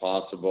 coaches as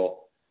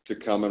possible to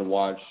come and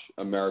watch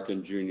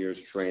American juniors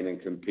train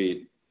and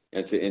compete,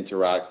 and to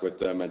interact with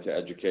them and to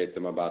educate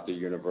them about the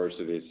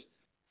universities.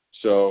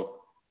 So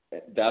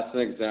that's an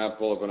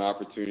example of an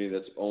opportunity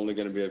that's only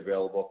going to be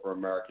available for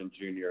American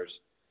juniors,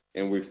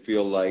 and we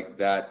feel like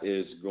that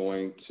is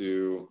going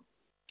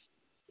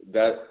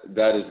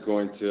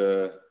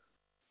to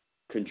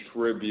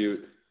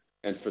contribute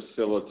and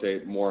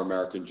facilitate more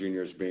American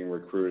juniors being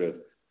recruited.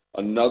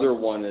 Another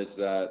one is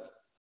that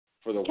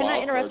for the Can I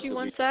interrupt you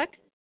one sec?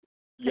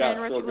 Yeah,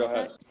 sure, go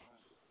ahead.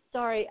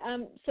 Sorry.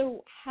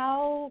 So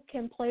how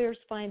can players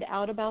find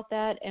out about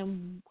that,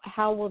 and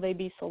how will they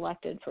be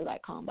selected for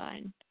that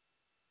combine?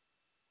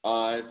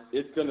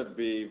 It's going to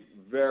be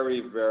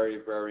very,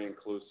 very, very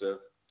inclusive.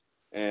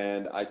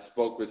 And I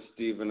spoke with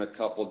Stephen a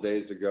couple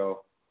days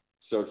ago,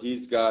 So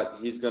he's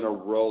going to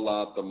roll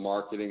out the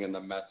marketing and the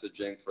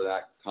messaging for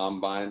that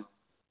combine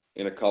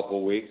in a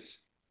couple weeks.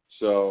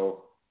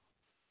 So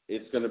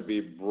it's going to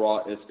be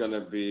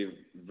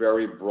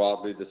very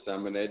broadly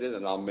disseminated,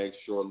 and I'll make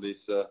sure,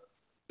 Lisa,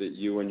 that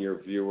you and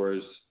your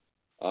viewers,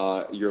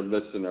 your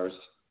listeners,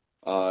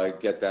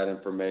 get that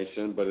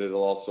information, but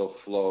it'll also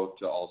flow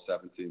to all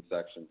 17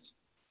 sections.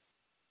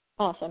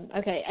 Awesome.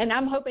 Okay. And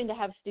I'm hoping to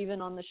have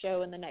Stephen on the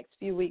show in the next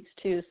few weeks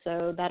too,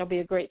 so that'll be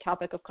a great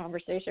topic of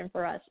conversation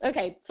for us.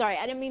 Okay. Sorry,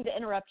 I didn't mean to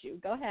interrupt you.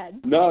 Go ahead.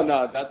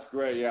 No, that's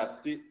great. Yeah,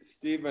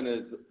 Stephen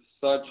is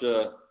such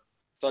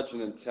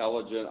an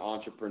intelligent,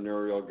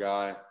 entrepreneurial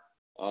guy.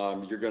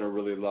 You're going to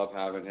really love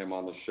having him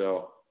on the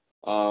show.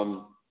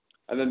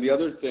 And then the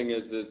other thing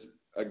is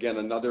again,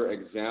 another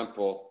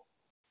example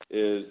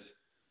is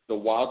the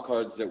wild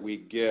cards that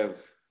we give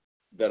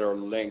that are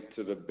linked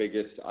to the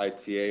biggest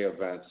ITA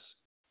events.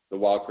 The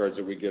wild cards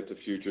that we give to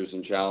Futures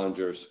and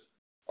Challengers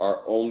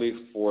are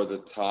only for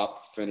the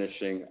top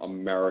finishing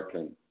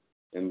American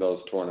in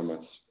those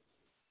tournaments.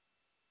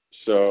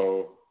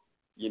 So,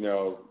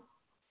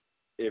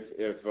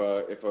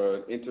 if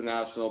an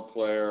international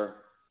player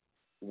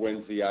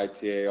wins the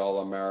ITA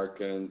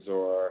All-Americans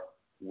or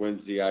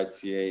wins the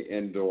ITA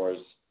Indoors,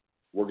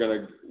 we're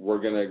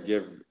gonna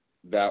give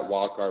that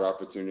wild card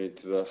opportunity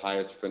to the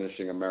highest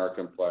finishing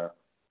American player.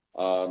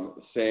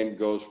 Same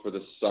goes for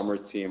the summer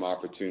team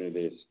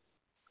opportunities.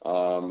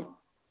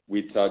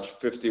 We touched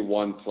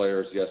 51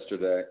 players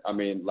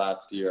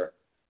last year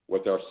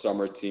with our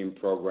summer team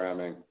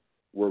programming,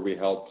 where we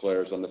help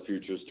players on the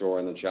Futures Tour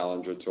and the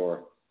Challenger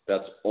Tour.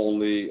 That's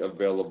only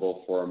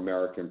available for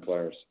American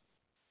players.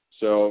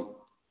 So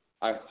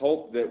I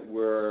hope that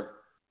we're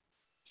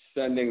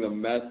sending the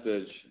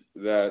message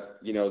that,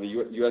 the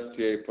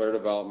USTA Player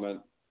Development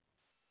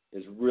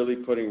is really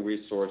putting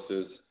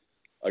resources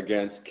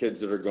against kids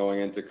that are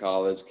going into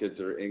college, kids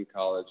that are in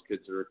college,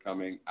 kids that are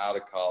coming out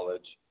of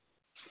college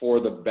for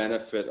the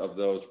benefit of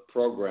those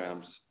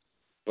programs,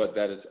 but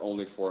that it's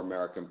only for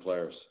American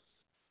players.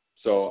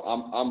 So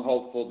I'm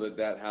hopeful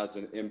that has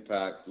an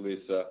impact,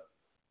 Lisa,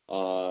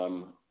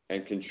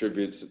 and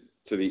contributes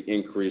to the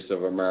increase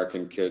of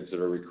American kids that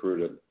are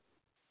recruited.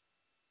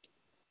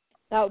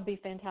 That would be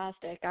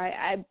fantastic.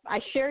 I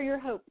share your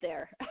hope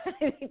there.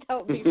 I think that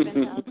would be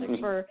fantastic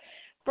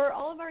for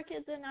all of our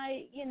kids.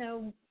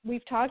 And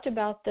we've talked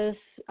about this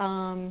a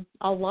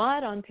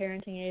lot on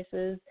Parenting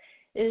Aces,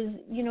 is,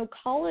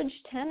 college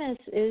tennis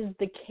is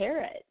the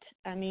carrot.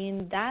 I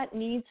mean, that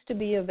needs to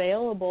be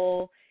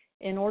available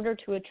in order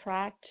to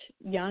attract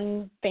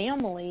young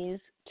families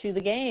to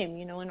the game,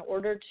 in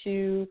order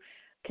to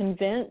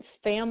convince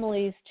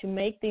families to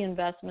make the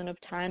investment of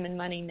time and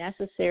money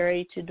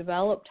necessary to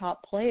develop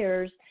top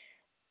players.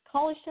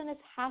 College tennis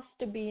has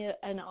to be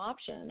an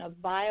option, a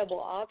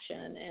viable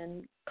option,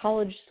 and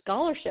college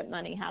scholarship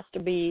money has to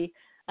be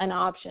an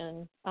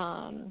option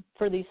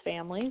for these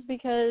families,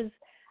 because,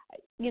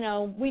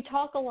 we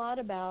talk a lot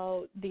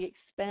about the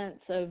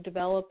expense of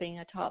developing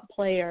a top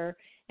player,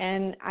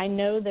 and I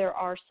know there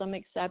are some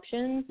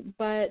exceptions,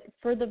 but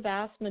for the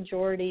vast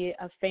majority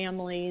of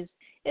families,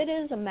 it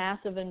is a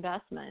massive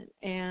investment.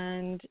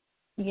 And,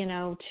 you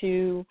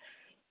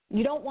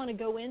don't want to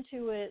go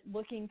into it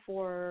looking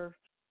for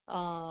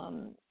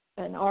an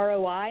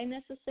ROI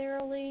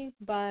necessarily,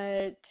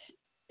 but,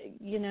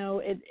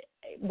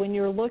 when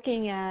you're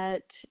looking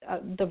at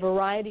the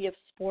variety of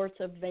sports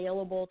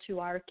available to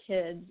our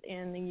kids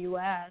in the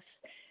U.S.,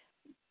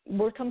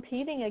 we're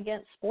competing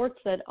against sports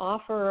that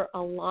offer a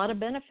lot of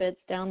benefits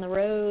down the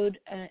road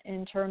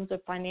in terms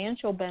of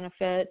financial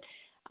benefit,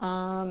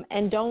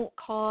 and don't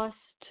cost,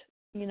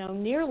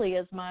 nearly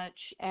as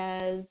much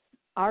as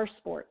our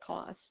sport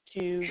costs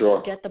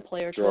to get the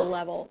player to a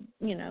level,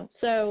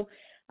 So,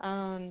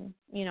 I'm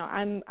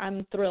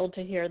thrilled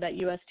to hear that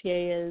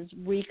USTA is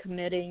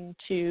recommitting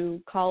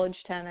to college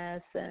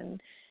tennis,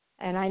 and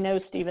I know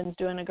Stephen's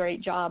doing a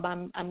great job.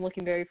 I'm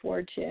looking very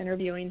forward to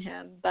interviewing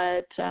him,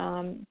 but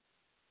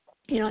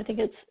I think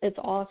it's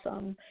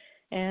awesome,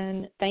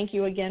 and thank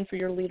you again for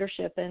your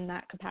leadership in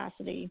that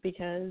capacity,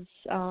 because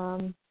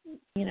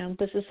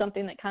this is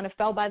something that kind of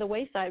fell by the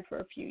wayside for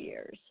a few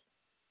years.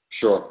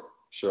 Sure.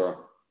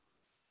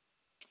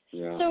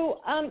 Yeah.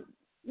 So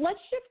let's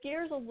shift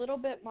gears a little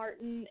bit,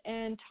 Martin,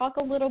 and talk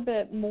a little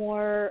bit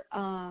more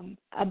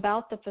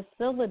about the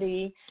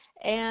facility.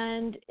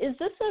 And is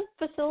this a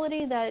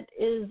facility that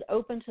is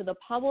open to the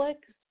public?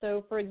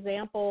 So, for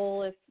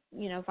example,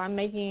 if I'm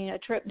making a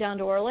trip down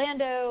to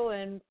Orlando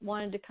and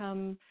wanted to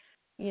come,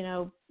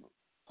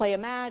 play a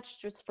match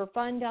just for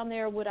fun down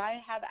there, would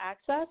I have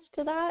access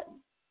to that?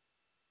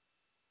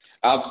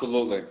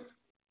 Absolutely.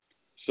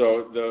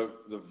 So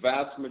the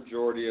vast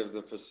majority of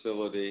the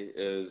facility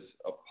is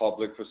a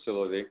public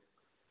facility.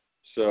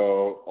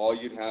 So all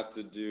you'd have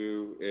to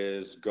do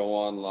is go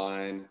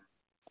online,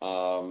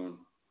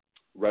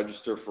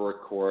 register for a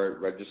court,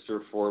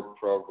 register for a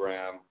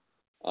program,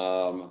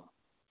 call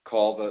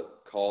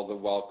the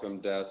welcome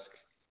desk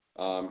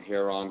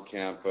here on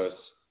campus,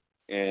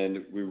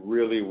 and we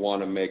really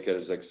want to make it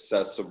as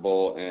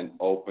accessible and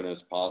open as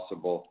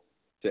possible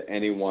to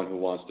anyone who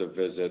wants to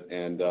visit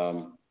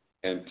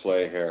and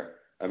play here.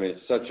 I mean,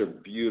 it's such a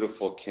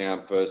beautiful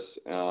campus.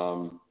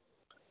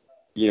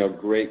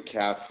 Great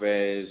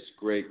cafes,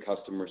 great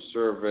customer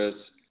service.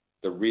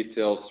 The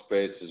retail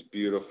space is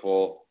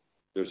beautiful.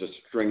 There's a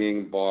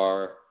stringing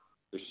bar.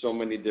 There's so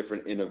many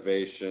different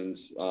innovations.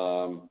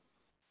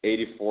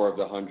 84 of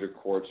the 100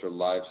 courts are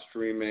live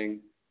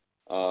streaming.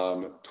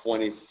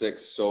 26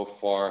 so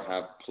far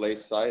have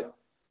PlaySight,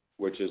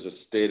 which is a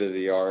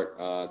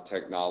state-of-the-art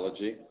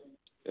technology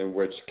in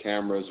which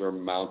cameras are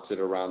mounted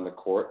around the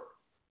court,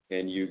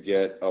 and you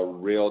get a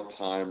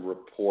real-time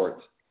report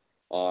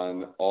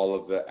on all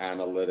of the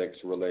analytics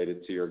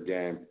related to your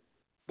game,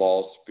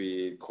 ball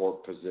speed,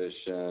 court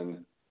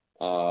position,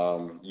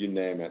 you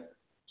name it.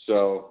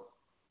 So,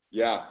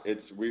 yeah,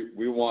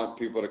 we want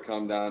people to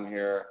come down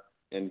here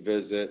and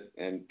visit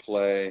and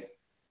play,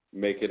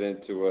 make it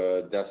into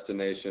a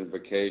destination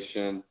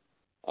vacation,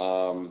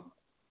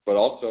 but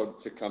also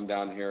to come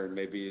down here and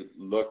maybe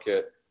look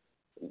at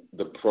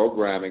the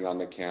programming on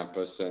the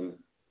campus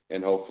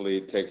and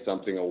hopefully take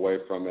something away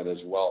from it as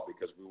well,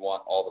 because we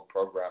want all the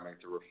programming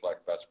to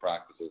reflect best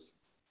practices.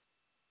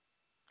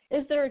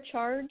 Is there a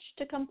charge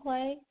to come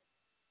play?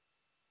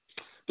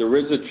 There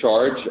is a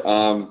charge.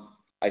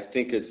 I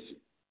think it's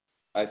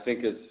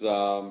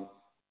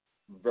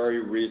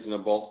very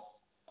reasonable.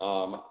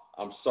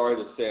 I'm sorry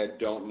to say I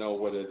don't know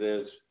what it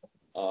is,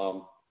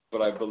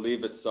 but I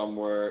believe it's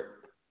somewhere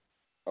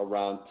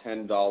around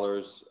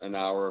 $10 an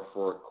hour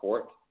for a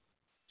court.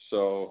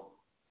 So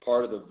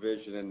part of the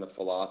vision and the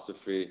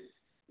philosophy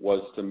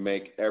was to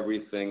make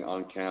everything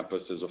on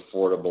campus as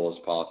affordable as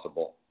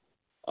possible,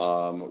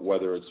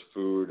 whether it's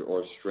food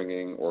or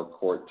stringing or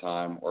court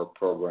time or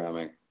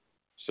programming.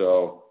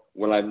 So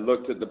when I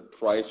looked at the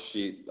price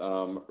sheet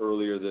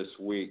earlier this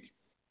week,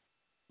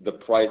 the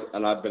price,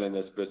 and I've been in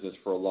this business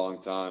for a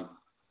long time,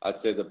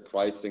 I'd say the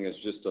pricing is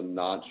just a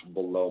notch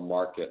below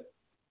market.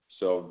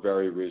 So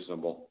very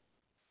reasonable.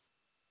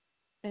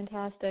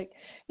 Fantastic.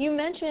 You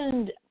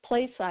mentioned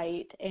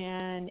PlaySight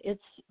and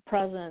its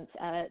presence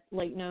at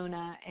Lake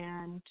Nona,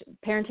 and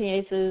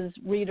Parenting Aces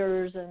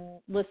readers and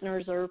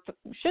listeners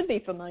should be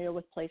familiar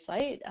with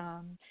PlaySight.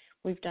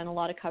 We've done a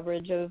lot of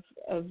coverage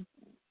of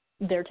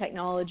their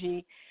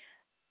technology.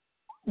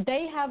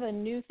 They have a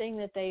new thing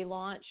that they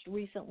launched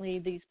recently,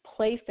 these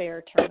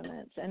Playfair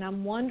tournaments, and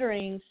I'm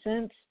wondering,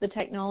 since the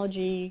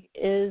technology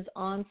is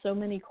on so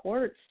many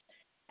courts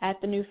at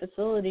the new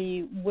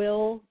facility,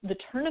 will the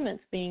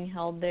tournaments being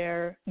held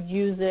there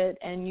use it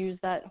and use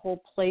that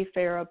whole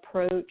Playfair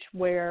approach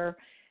where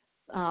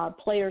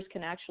players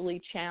can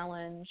actually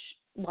challenge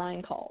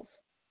line calls?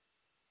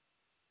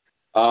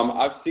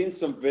 I've seen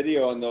some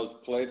video on those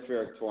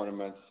Playfair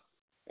tournaments,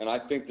 and I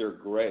think they're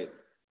great.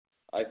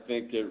 I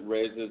think it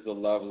raises the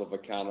level of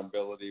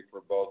accountability for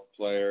both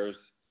players,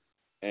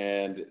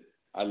 and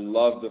I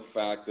love the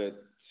fact that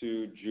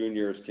two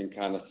juniors can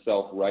kind of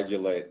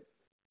self-regulate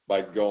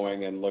by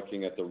going and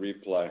looking at the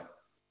replay.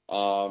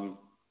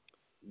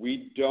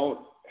 We don't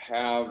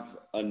have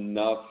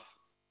enough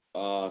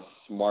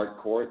smart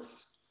courts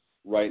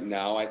right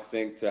now, I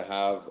think, to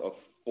have a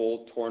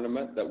full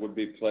tournament that would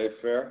be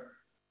Playfair.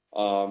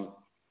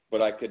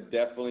 But I could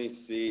definitely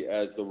see,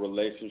 as the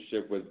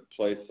relationship with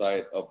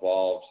PlaySight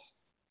evolves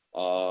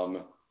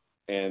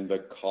and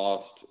the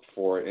cost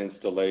for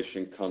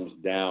installation comes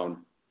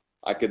down,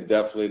 I could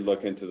definitely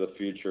look into the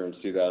future and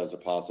see that as a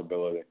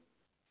possibility.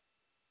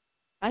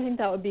 I think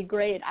that would be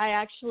great. I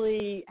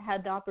actually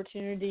had the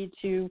opportunity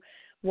to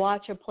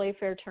watch a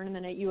Playfair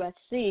tournament at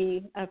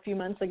USC a few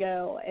months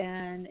ago,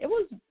 and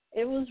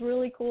it was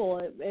really cool.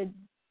 It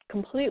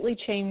completely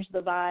changed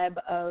the vibe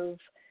of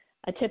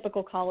a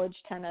typical college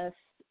tennis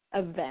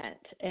event,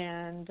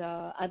 and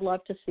I'd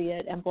love to see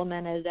it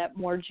implemented at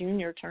more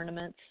junior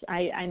tournaments.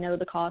 I know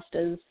the cost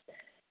is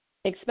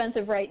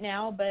expensive right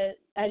now, but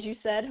as you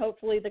said,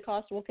 hopefully the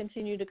cost will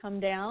continue to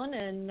come down,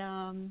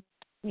 and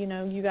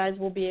you guys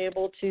will be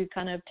able to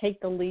kind of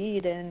take the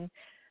lead in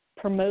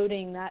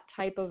promoting that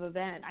type of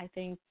event. I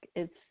think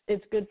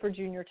it's good for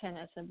junior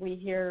tennis, and we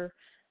hear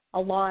a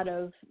lot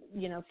of,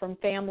 from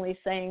families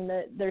saying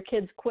that their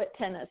kids quit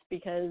tennis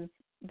because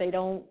they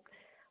don't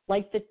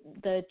like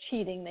the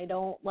cheating, they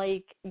don't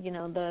like,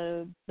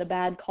 the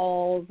bad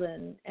calls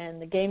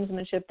and the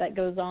gamesmanship that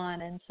goes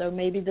on. And so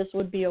maybe this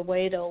would be a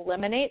way to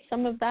eliminate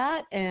some of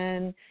that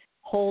and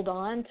hold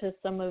on to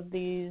some of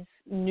these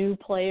new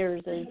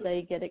players as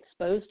they get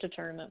exposed to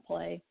tournament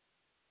play.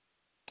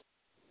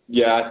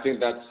 Yeah, I think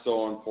that's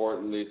so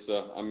important,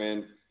 Lisa. I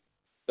mean,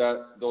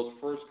 those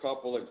first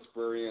couple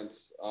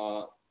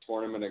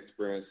tournament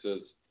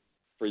experiences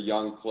for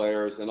young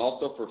players and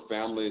also for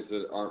families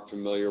that aren't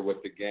familiar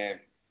with the game,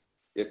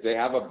 if they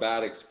have a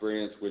bad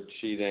experience with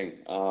cheating,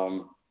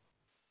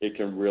 it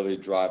can really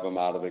drive them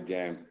out of the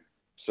game.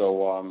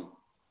 So,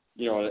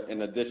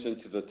 in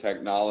addition to the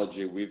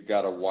technology, we've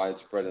got a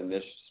widespread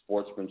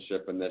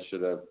sportsmanship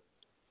initiative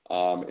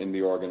in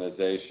the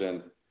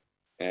organization.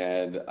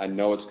 And I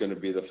know it's going to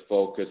be the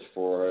focus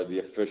for the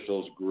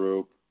officials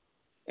group.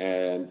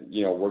 And,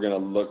 we're going to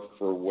look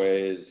for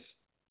ways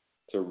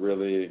to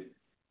really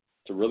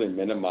really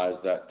minimize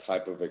that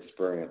type of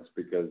experience,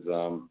 because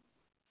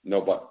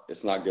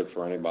it's not good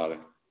for anybody.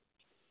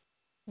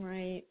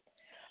 Right.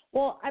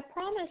 Well, I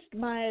promised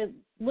my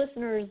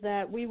listeners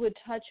that we would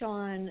touch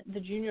on the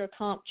junior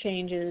comp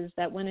changes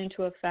that went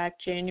into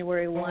effect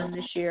January 1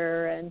 this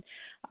year.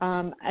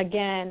 And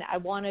again, I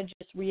want to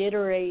just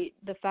reiterate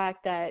the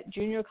fact that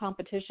junior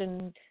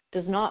competition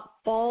does not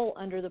fall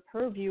under the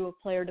purview of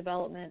player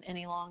development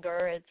any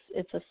longer.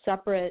 It's a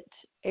separate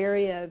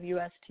area of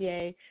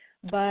USTA,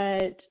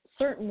 but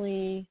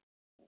certainly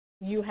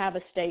you have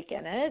a stake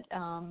in it.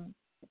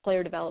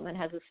 Player development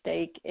has a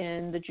stake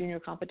in the junior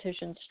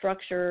competition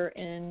structure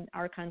in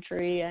our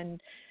country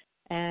and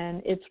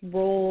its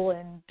role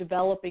in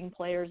developing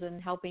players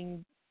and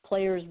helping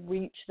players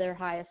reach their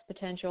highest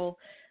potential.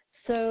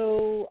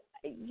 So,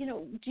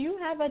 do you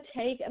have a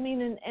take? I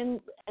mean, and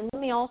let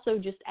me also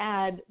just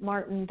add,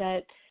 Martin,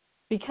 that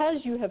because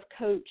you have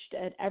coached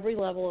at every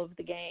level of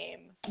the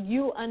game,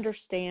 you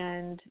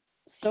understand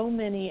so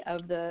many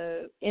of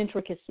the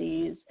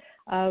intricacies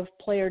of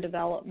player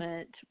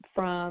development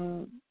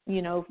from,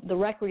 the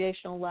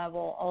recreational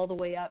level all the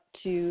way up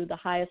to the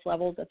highest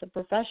levels at the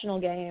professional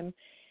game.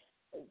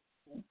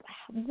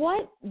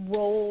 What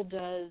role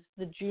does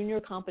the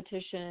junior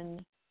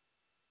competition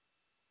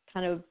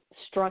kind of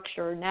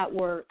structure,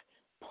 network,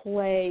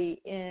 play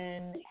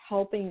in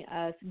helping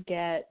us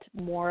get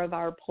more of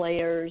our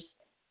players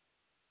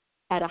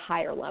at a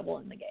higher level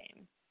in the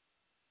game?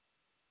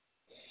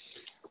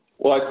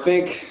 Well, I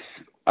think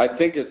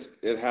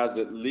it has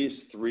at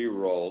least three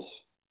roles.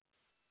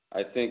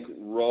 I think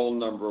role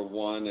number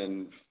one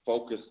and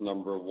focus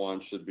number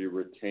one should be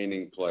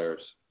retaining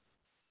players.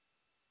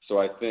 So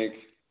I think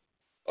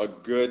a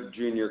good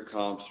junior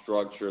comp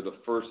structure, the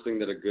first thing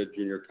that a good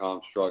junior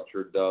comp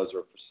structure does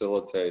or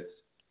facilitates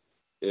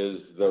is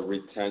the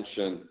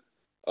retention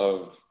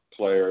of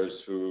players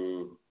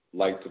who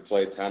like to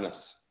play tennis.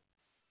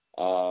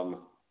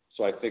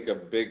 So I think a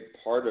big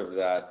part of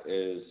that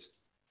is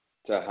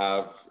to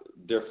have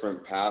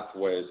different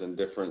pathways and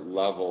different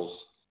levels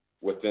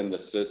within the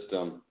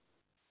system,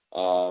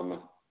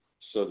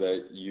 so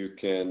that you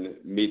can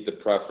meet the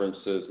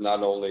preferences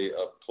not only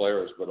of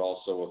players but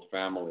also of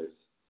families.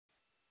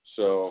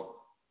 So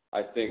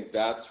I think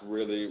that's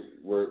really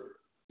where,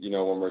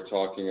 when we're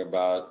talking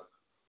about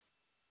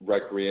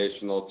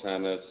recreational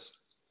tennis,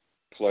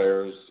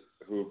 players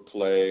who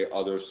play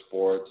other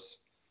sports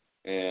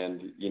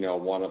and,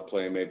 want to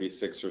play maybe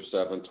 6 or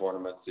 7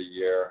 tournaments a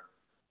year,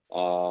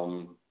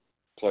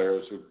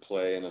 players who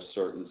play in a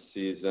certain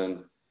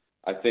season.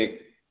 I think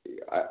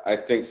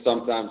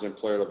sometimes in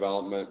player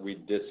development we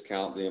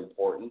discount the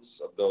importance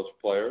of those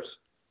players,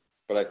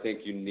 but I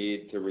think you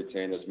need to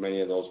retain as many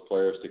of those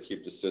players to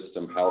keep the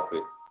system healthy.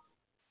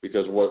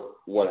 Because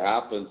what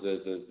happens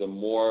is the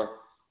more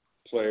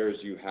players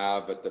you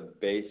have at the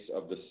base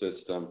of the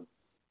system,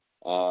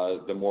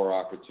 the more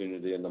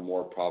opportunity and the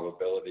more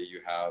probability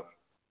you have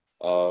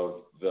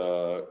of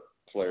the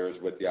players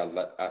with the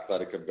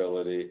athletic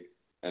ability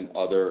and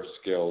other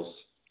skills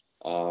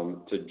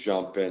to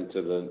jump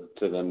into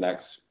the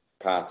next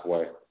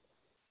pathway.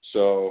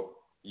 So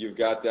you've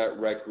got that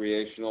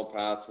recreational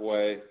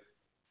pathway,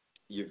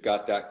 you've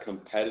got that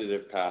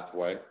competitive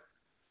pathway,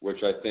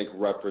 which I think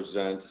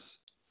represents,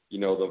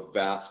 the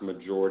vast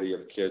majority of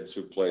kids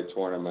who play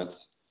tournaments.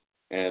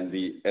 And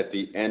at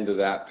the end of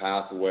that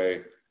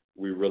pathway,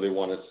 we really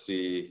want to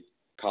see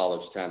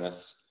college tennis.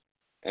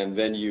 And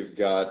then you've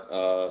got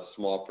a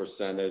small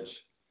percentage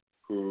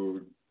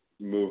who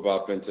move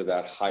up into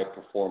that high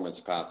performance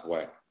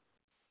pathway.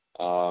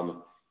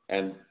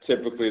 And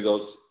typically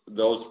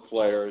those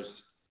players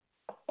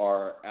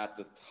are at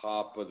the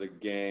top of the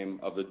game,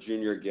 of the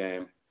junior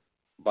game,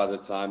 by the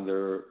time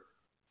they're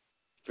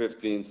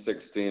 15,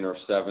 16, or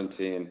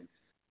 17,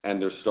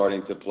 and they're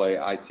starting to play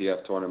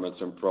ITF tournaments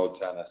and pro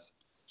tennis.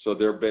 So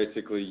they're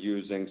basically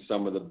using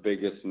some of the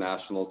biggest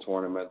national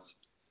tournaments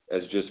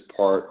as just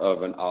part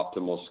of an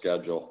optimal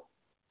schedule.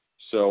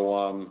 So,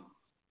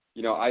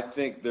 I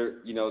think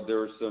there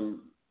were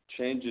some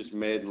changes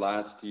made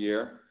last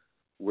year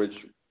which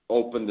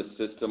opened the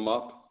system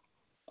up,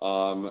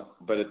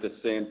 but at the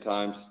same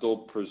time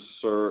still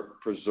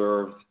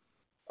preserved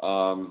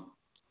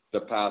the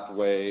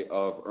pathway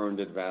of earned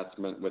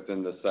advancement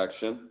within the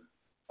section.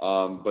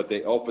 But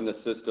they opened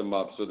the system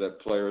up so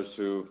that players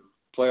who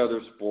play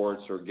other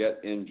sports or get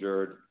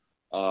injured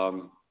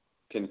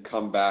can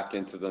come back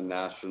into the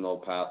national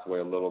pathway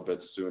a little bit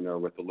sooner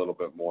with a little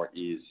bit more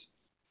ease.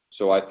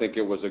 So I think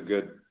it was a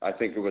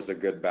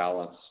good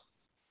balance.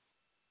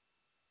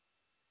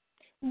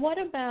 What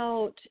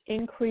about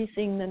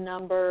increasing the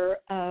number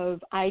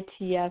of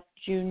ITF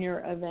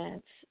junior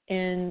events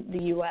in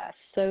the U.S.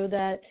 so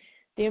that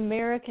the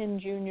American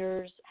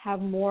juniors have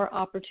more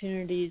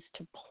opportunities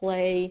to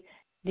play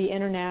the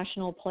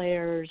international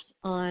players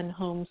on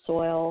home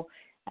soil?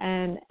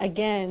 And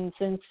again,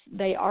 since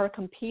they are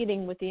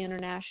competing with the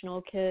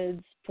international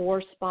kids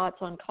for spots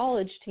on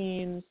college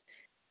teams,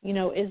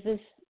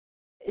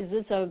 is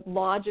this a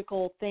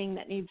logical thing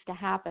that needs to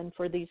happen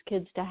for these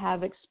kids to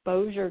have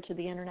exposure to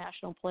the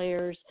international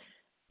players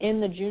in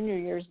the junior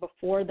years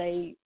before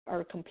they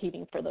are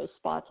competing for those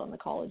spots on the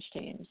college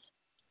teams?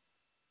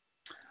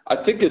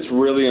 I think it's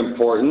really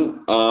important.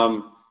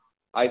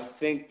 I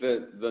think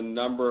that the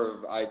number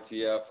of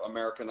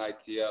American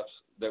ITFs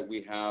that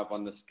we have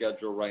on the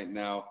schedule right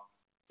now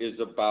is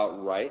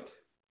about right.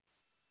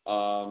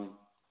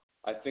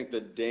 I think the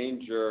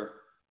danger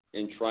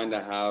in trying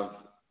to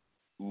have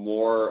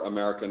more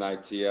American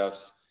ITFs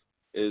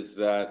is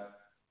that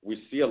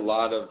we see a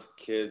lot of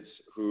kids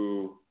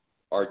who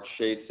are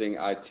chasing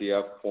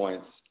ITF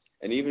points,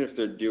 and even if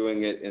they're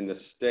doing it in the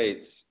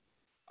States,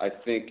 I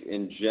think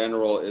in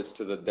general it's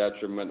to the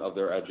detriment of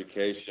their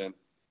education,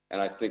 and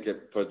I think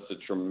it puts a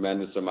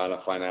tremendous amount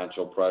of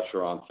financial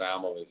pressure on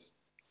families.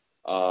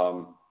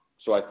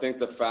 So I think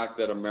the fact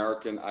that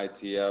American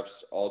ITFs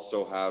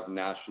also have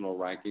national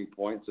ranking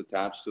points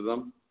attached to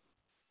them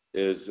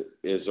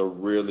is a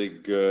really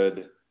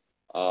good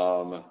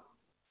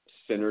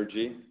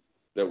synergy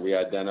that we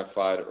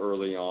identified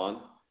early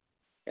on.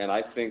 And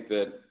I think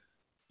that,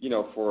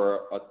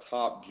 for a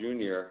top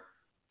junior,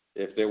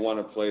 if they want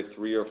to play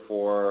 3 or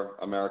 4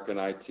 American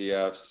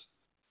ITFs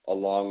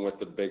along with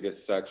the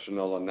biggest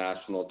sectional and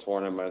national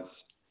tournaments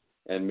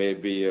and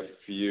maybe a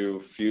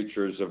few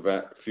futures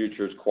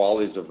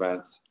qualies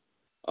events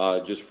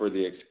just for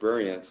the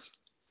experience,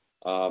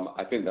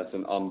 I think that's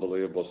an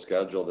unbelievable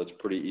schedule that's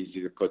pretty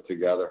easy to put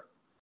together.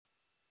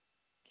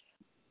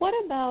 What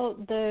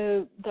about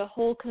the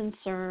whole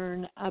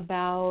concern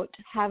about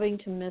having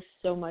to miss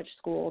so much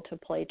school to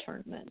play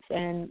tournaments?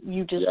 And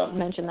you just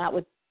mentioned that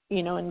with,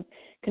 in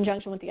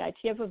conjunction with the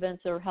ITF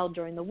events that are held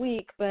during the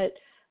week, but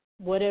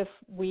what if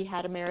we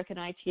had American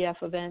ITF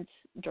events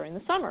during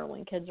the summer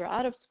when kids are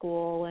out of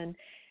school? And,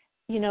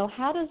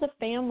 how does a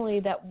family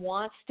that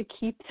wants to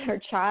keep their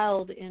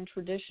child in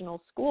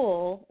traditional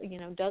school,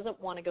 doesn't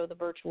want to go the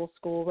virtual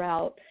school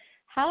route,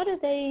 how do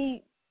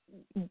they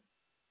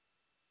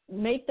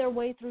make their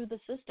way through the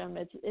system?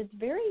 It's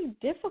very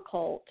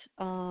difficult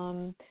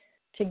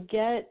to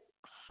get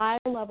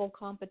high-level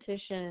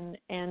competition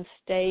and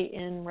stay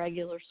in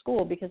regular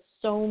school because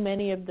so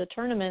many of the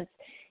tournaments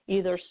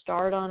either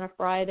start on a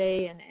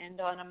Friday and end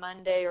on a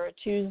Monday or a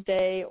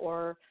Tuesday,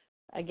 or,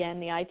 again,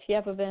 the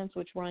ITF events,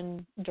 which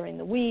run during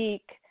the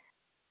week.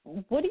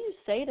 What do you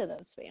say to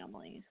those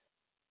families?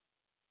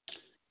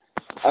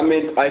 I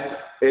mean,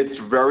 it's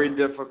very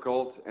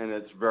difficult and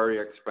it's very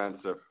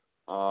expensive.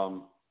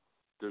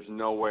 There's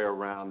no way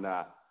around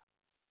that.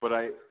 But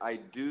I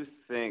do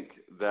think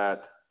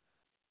that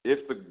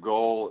if the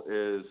goal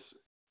is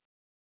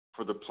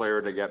for the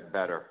player to get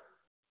better,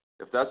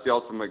 if that's the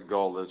ultimate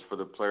goal, is for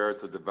the player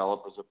to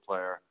develop as a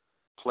player,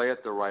 play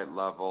at the right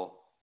level,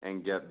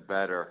 and get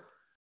better,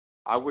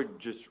 I would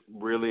just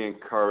really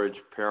encourage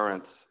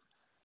parents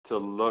to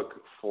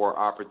look for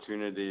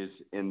opportunities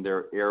in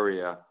their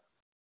area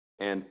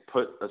and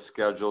put a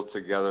schedule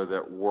together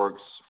that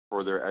works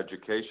for their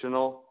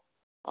educational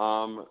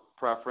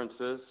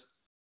preferences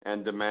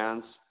and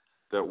demands,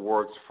 that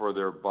works for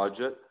their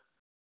budget,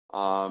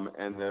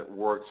 and that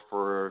works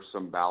for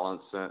some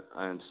balance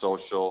and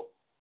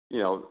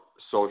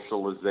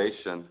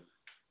socialization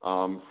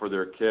for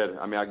their kid.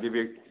 I mean, I'll give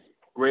you a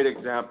great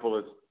example.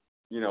 Is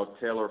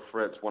Taylor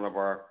Fritz, one of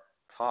our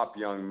top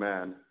young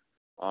men,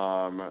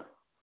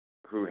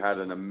 who had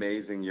an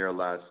amazing year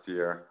last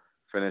year,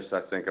 finished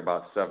I think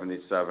about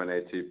 77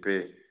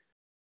 ATP.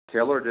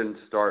 Taylor didn't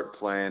start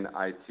playing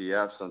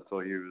ITFs until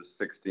he was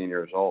 16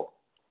 years old.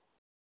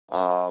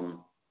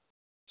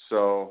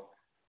 So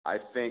I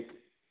think,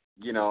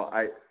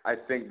 I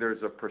think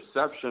there's a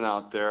perception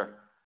out there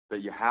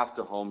that you have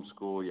to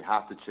homeschool, you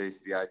have to chase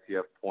the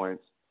ITF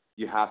points,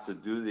 you have to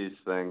do these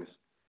things.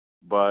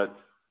 But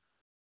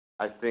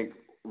I think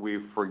we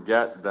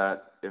forget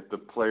that if the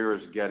player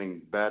is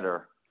getting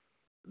better,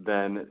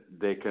 then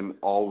they can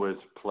always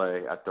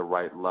play at the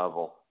right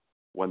level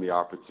when the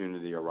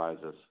opportunity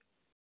arises.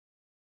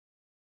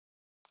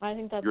 I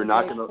think that's a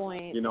great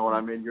point. You know what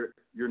I mean?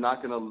 You're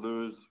not going to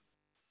lose.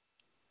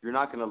 You're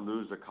not going to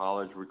lose a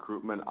college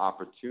recruitment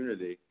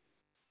opportunity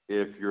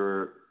if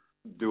you're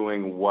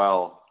doing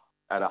well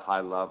at a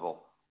high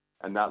level,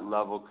 and that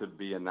level could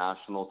be a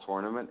national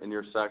tournament in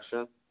your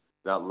section.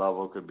 That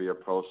level could be a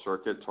pro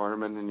circuit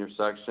tournament in your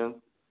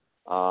section.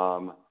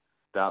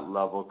 That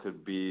level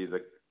could be the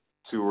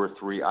 2 or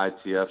 3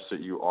 ITFs that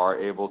you are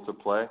able to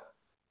play.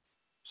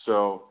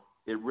 So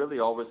it really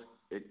always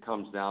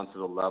comes down to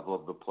the level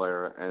of the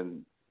player,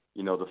 and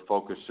the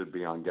focus should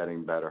be on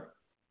getting better.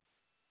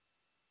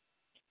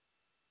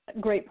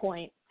 Great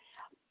point.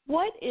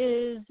 What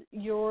is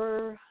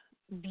your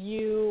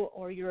view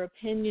or your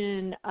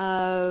opinion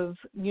of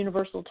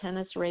universal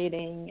tennis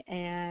rating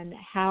and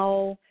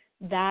how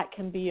that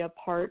can be a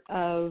part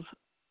of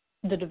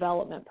the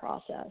development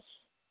process?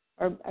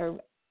 Or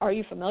are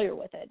you familiar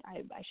with it?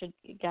 I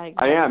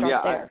am.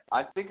 Yeah. There.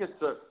 I think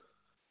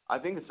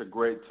it's a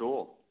great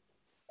tool.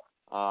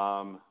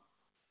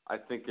 I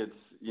think it's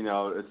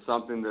it's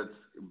something that's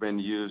been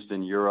used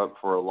in Europe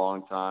for a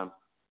long time,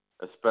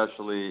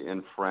 especially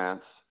in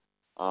France,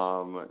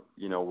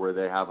 where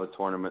they have a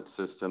tournament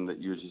system that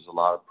uses a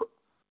lot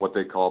what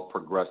they call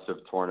progressive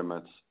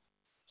tournaments.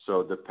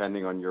 So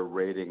depending on your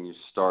rating, you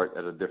start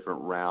at a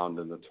different round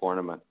in the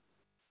tournament.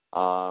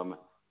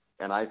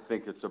 And I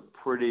think it's a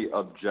pretty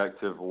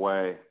objective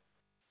way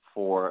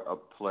for a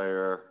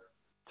player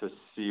to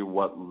see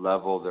what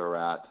level they're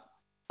at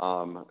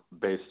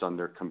based on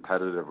their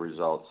competitive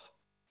results.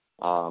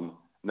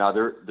 Now,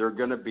 there are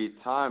going to be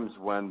times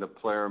when the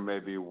player may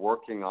be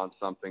working on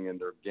something in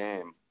their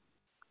game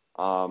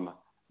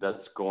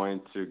that's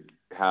going to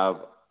have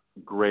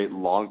great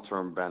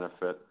long-term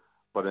benefit,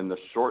 but in the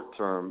short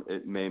term,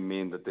 it may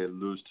mean that they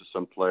lose to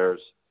some players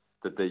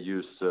that they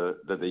used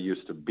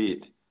to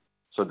beat.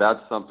 So that's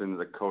something that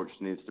the coach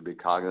needs to be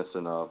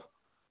cognizant of.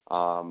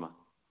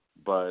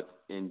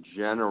 But in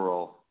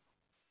general,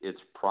 it's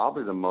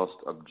probably the most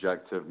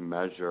objective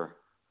measure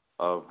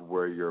of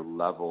where your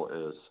level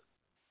is,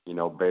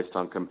 based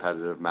on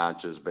competitive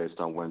matches, based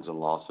on wins and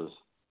losses.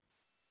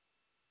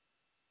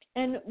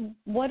 And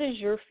what is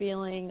your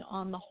feeling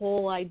on the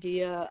whole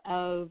idea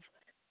of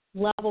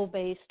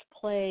level-based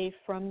play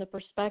from the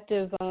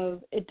perspective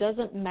of it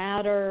doesn't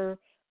matter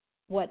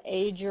what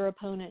age your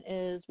opponent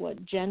is,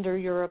 what gender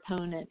your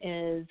opponent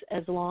is,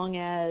 as long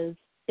as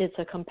it's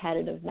a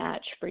competitive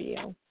match for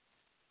you?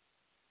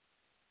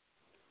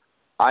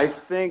 I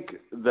think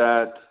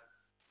that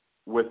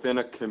within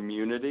a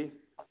community,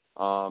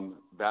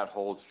 that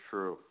holds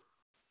true.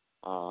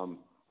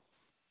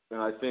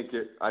 And I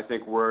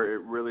think where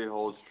it really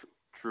holds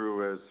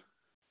true is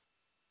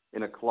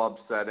in a club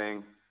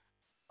setting,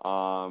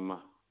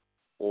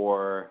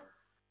 or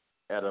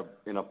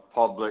in a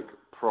public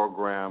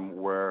program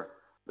where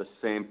the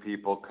same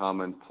people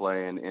come and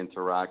play and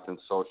interact and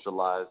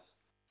socialize,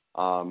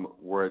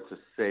 where it's a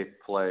safe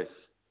place.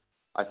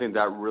 I think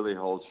that really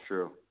holds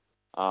true.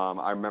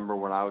 I remember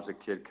when I was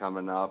a kid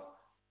coming up,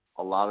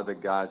 a lot of the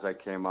guys I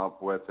came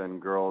up with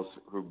and girls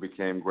who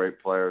became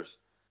great players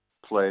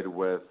played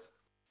with,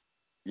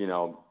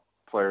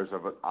 players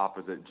of an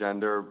opposite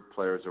gender,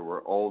 players that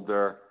were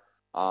older.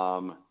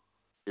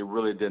 It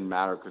really didn't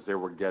matter because they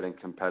were getting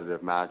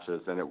competitive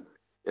matches, and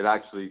it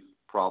actually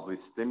probably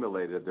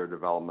stimulated their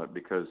development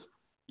because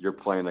you're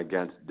playing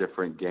against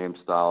different game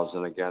styles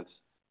and against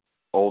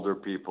older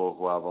people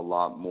who have a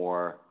lot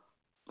more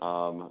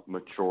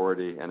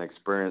maturity and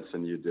experience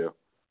than you do.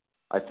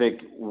 I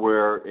think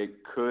where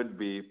it could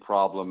be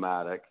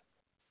problematic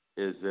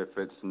is if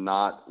it's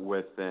not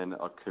within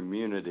a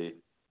community,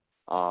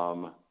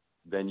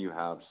 then you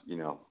have,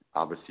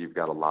 obviously you've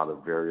got a lot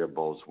of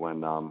variables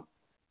when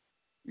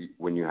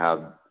you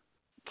have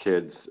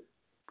kids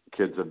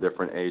of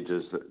different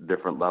ages,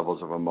 different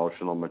levels of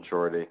emotional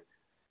maturity,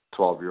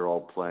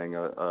 12-year-old playing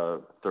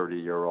a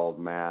 30-year-old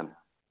man,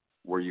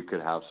 where you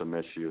could have some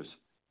issues.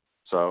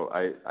 So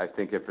I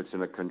think if it's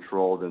in a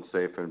controlled and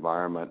safe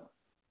environment,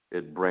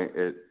 it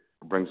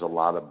brings a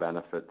lot of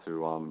benefit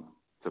to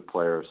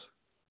players.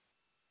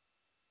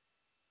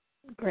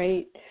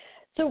 Great.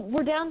 So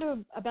we're down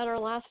to about our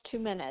last 2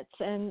 minutes,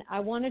 and I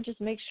want to just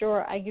make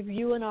sure I give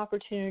you an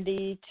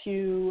opportunity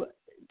to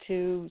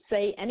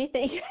say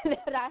anything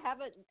that I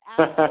haven't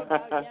asked you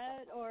about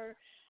yet, or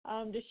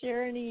to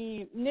share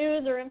any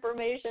news or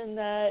information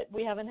that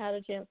we haven't had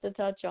a chance to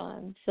touch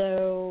on.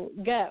 So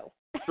go.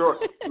 Sure.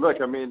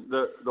 Look, I mean,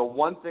 the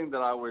one thing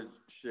that I would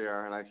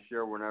share, and I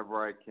share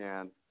whenever I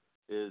can,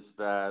 is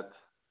that,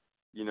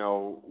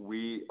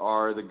 we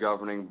are the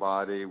governing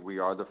body. We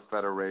are the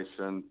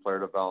federation. Player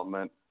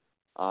development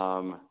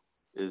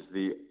is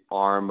the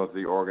arm of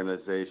the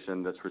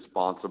organization that's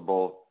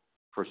responsible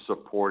for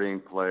supporting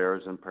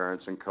players and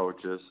parents and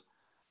coaches.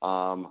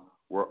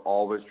 We're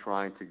always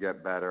trying to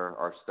get better.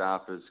 Our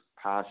staff is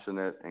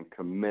passionate and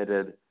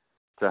committed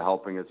to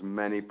helping as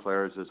many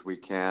players as we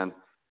can.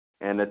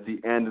 And at the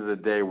end of the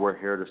day, we're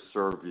here to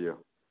serve you.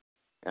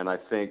 And I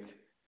think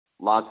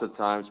lots of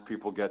times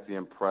people get the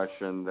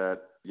impression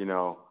that,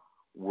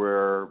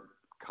 we're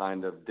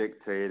kind of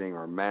dictating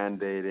or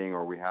mandating,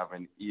 or we have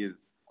an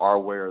our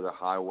way or the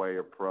highway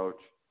approach.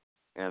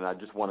 And I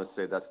just want to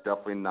say that's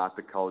definitely not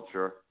the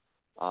culture.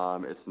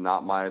 It's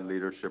not my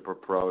leadership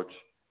approach.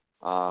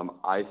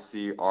 I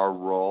see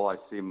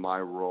my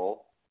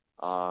role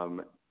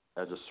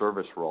as a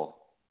service role.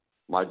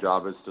 My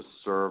job is to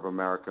serve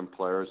American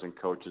players and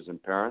coaches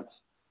and parents,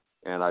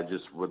 and I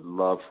just would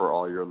love for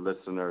all your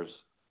listeners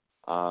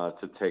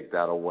to take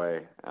that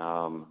away,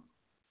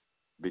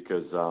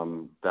 because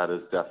that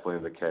is definitely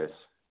the case.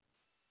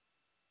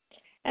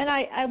 And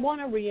I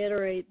want to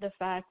reiterate the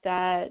fact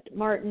that,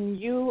 Martin,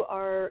 you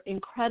are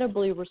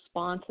incredibly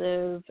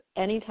responsive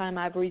anytime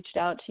I've reached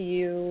out to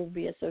you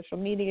via social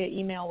media,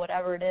 email,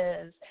 whatever it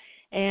is.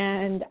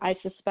 And I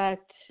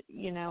suspect,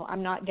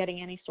 I'm not getting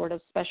any sort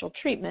of special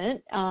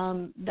treatment,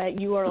 that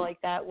you are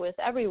like that with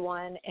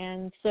everyone.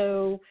 And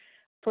so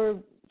for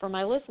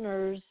my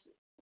listeners,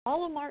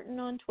 follow Martin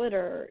on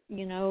Twitter,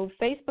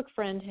 Facebook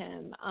friend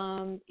him.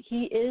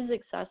 He is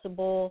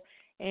accessible.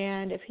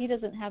 And if he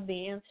doesn't have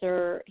the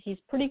answer, he's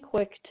pretty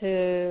quick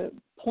to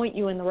point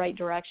you in the right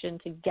direction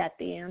to get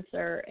the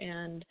answer.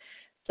 And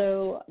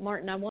so,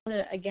 Martin, I want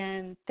to,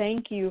 again,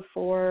 thank you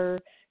for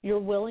your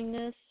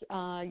willingness,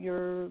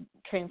 your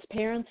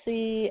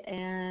transparency,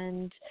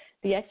 and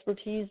the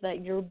expertise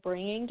that you're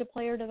bringing to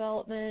player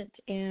development.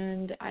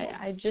 And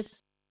I just,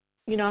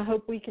 I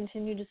hope we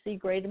continue to see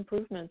great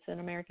improvements in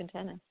American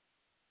tennis.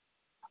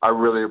 I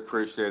really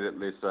appreciate it,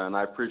 Lisa, and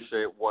I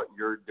appreciate what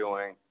you're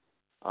doing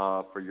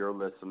for your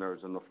listeners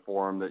and the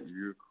forum that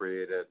you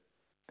created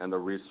and the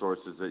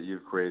resources that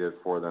you've created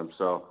for them.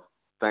 So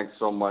thanks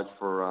so much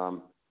for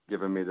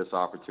giving me this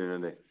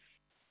opportunity.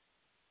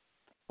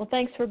 Well,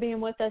 thanks for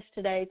being with us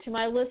today. To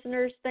my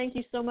listeners, thank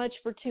you so much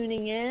for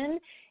tuning in,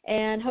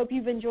 and hope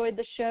you've enjoyed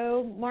the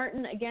show.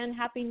 Martin, again,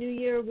 Happy New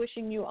Year.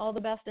 Wishing you all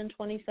the best in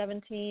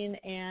 2017,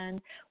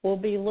 and we'll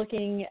be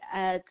looking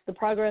at the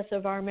progress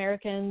of our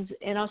Americans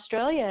in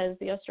Australia as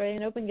the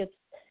Australian Open gets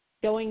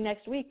going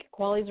next week.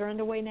 Qualies are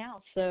underway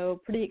now,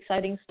 so pretty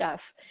exciting stuff.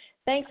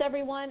 Thanks,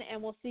 everyone,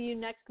 and we'll see you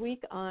next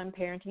week on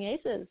Parenting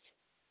Aces.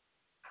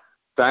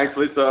 Thanks,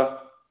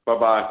 Lisa.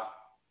 Bye-bye.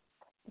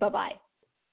 Bye-bye.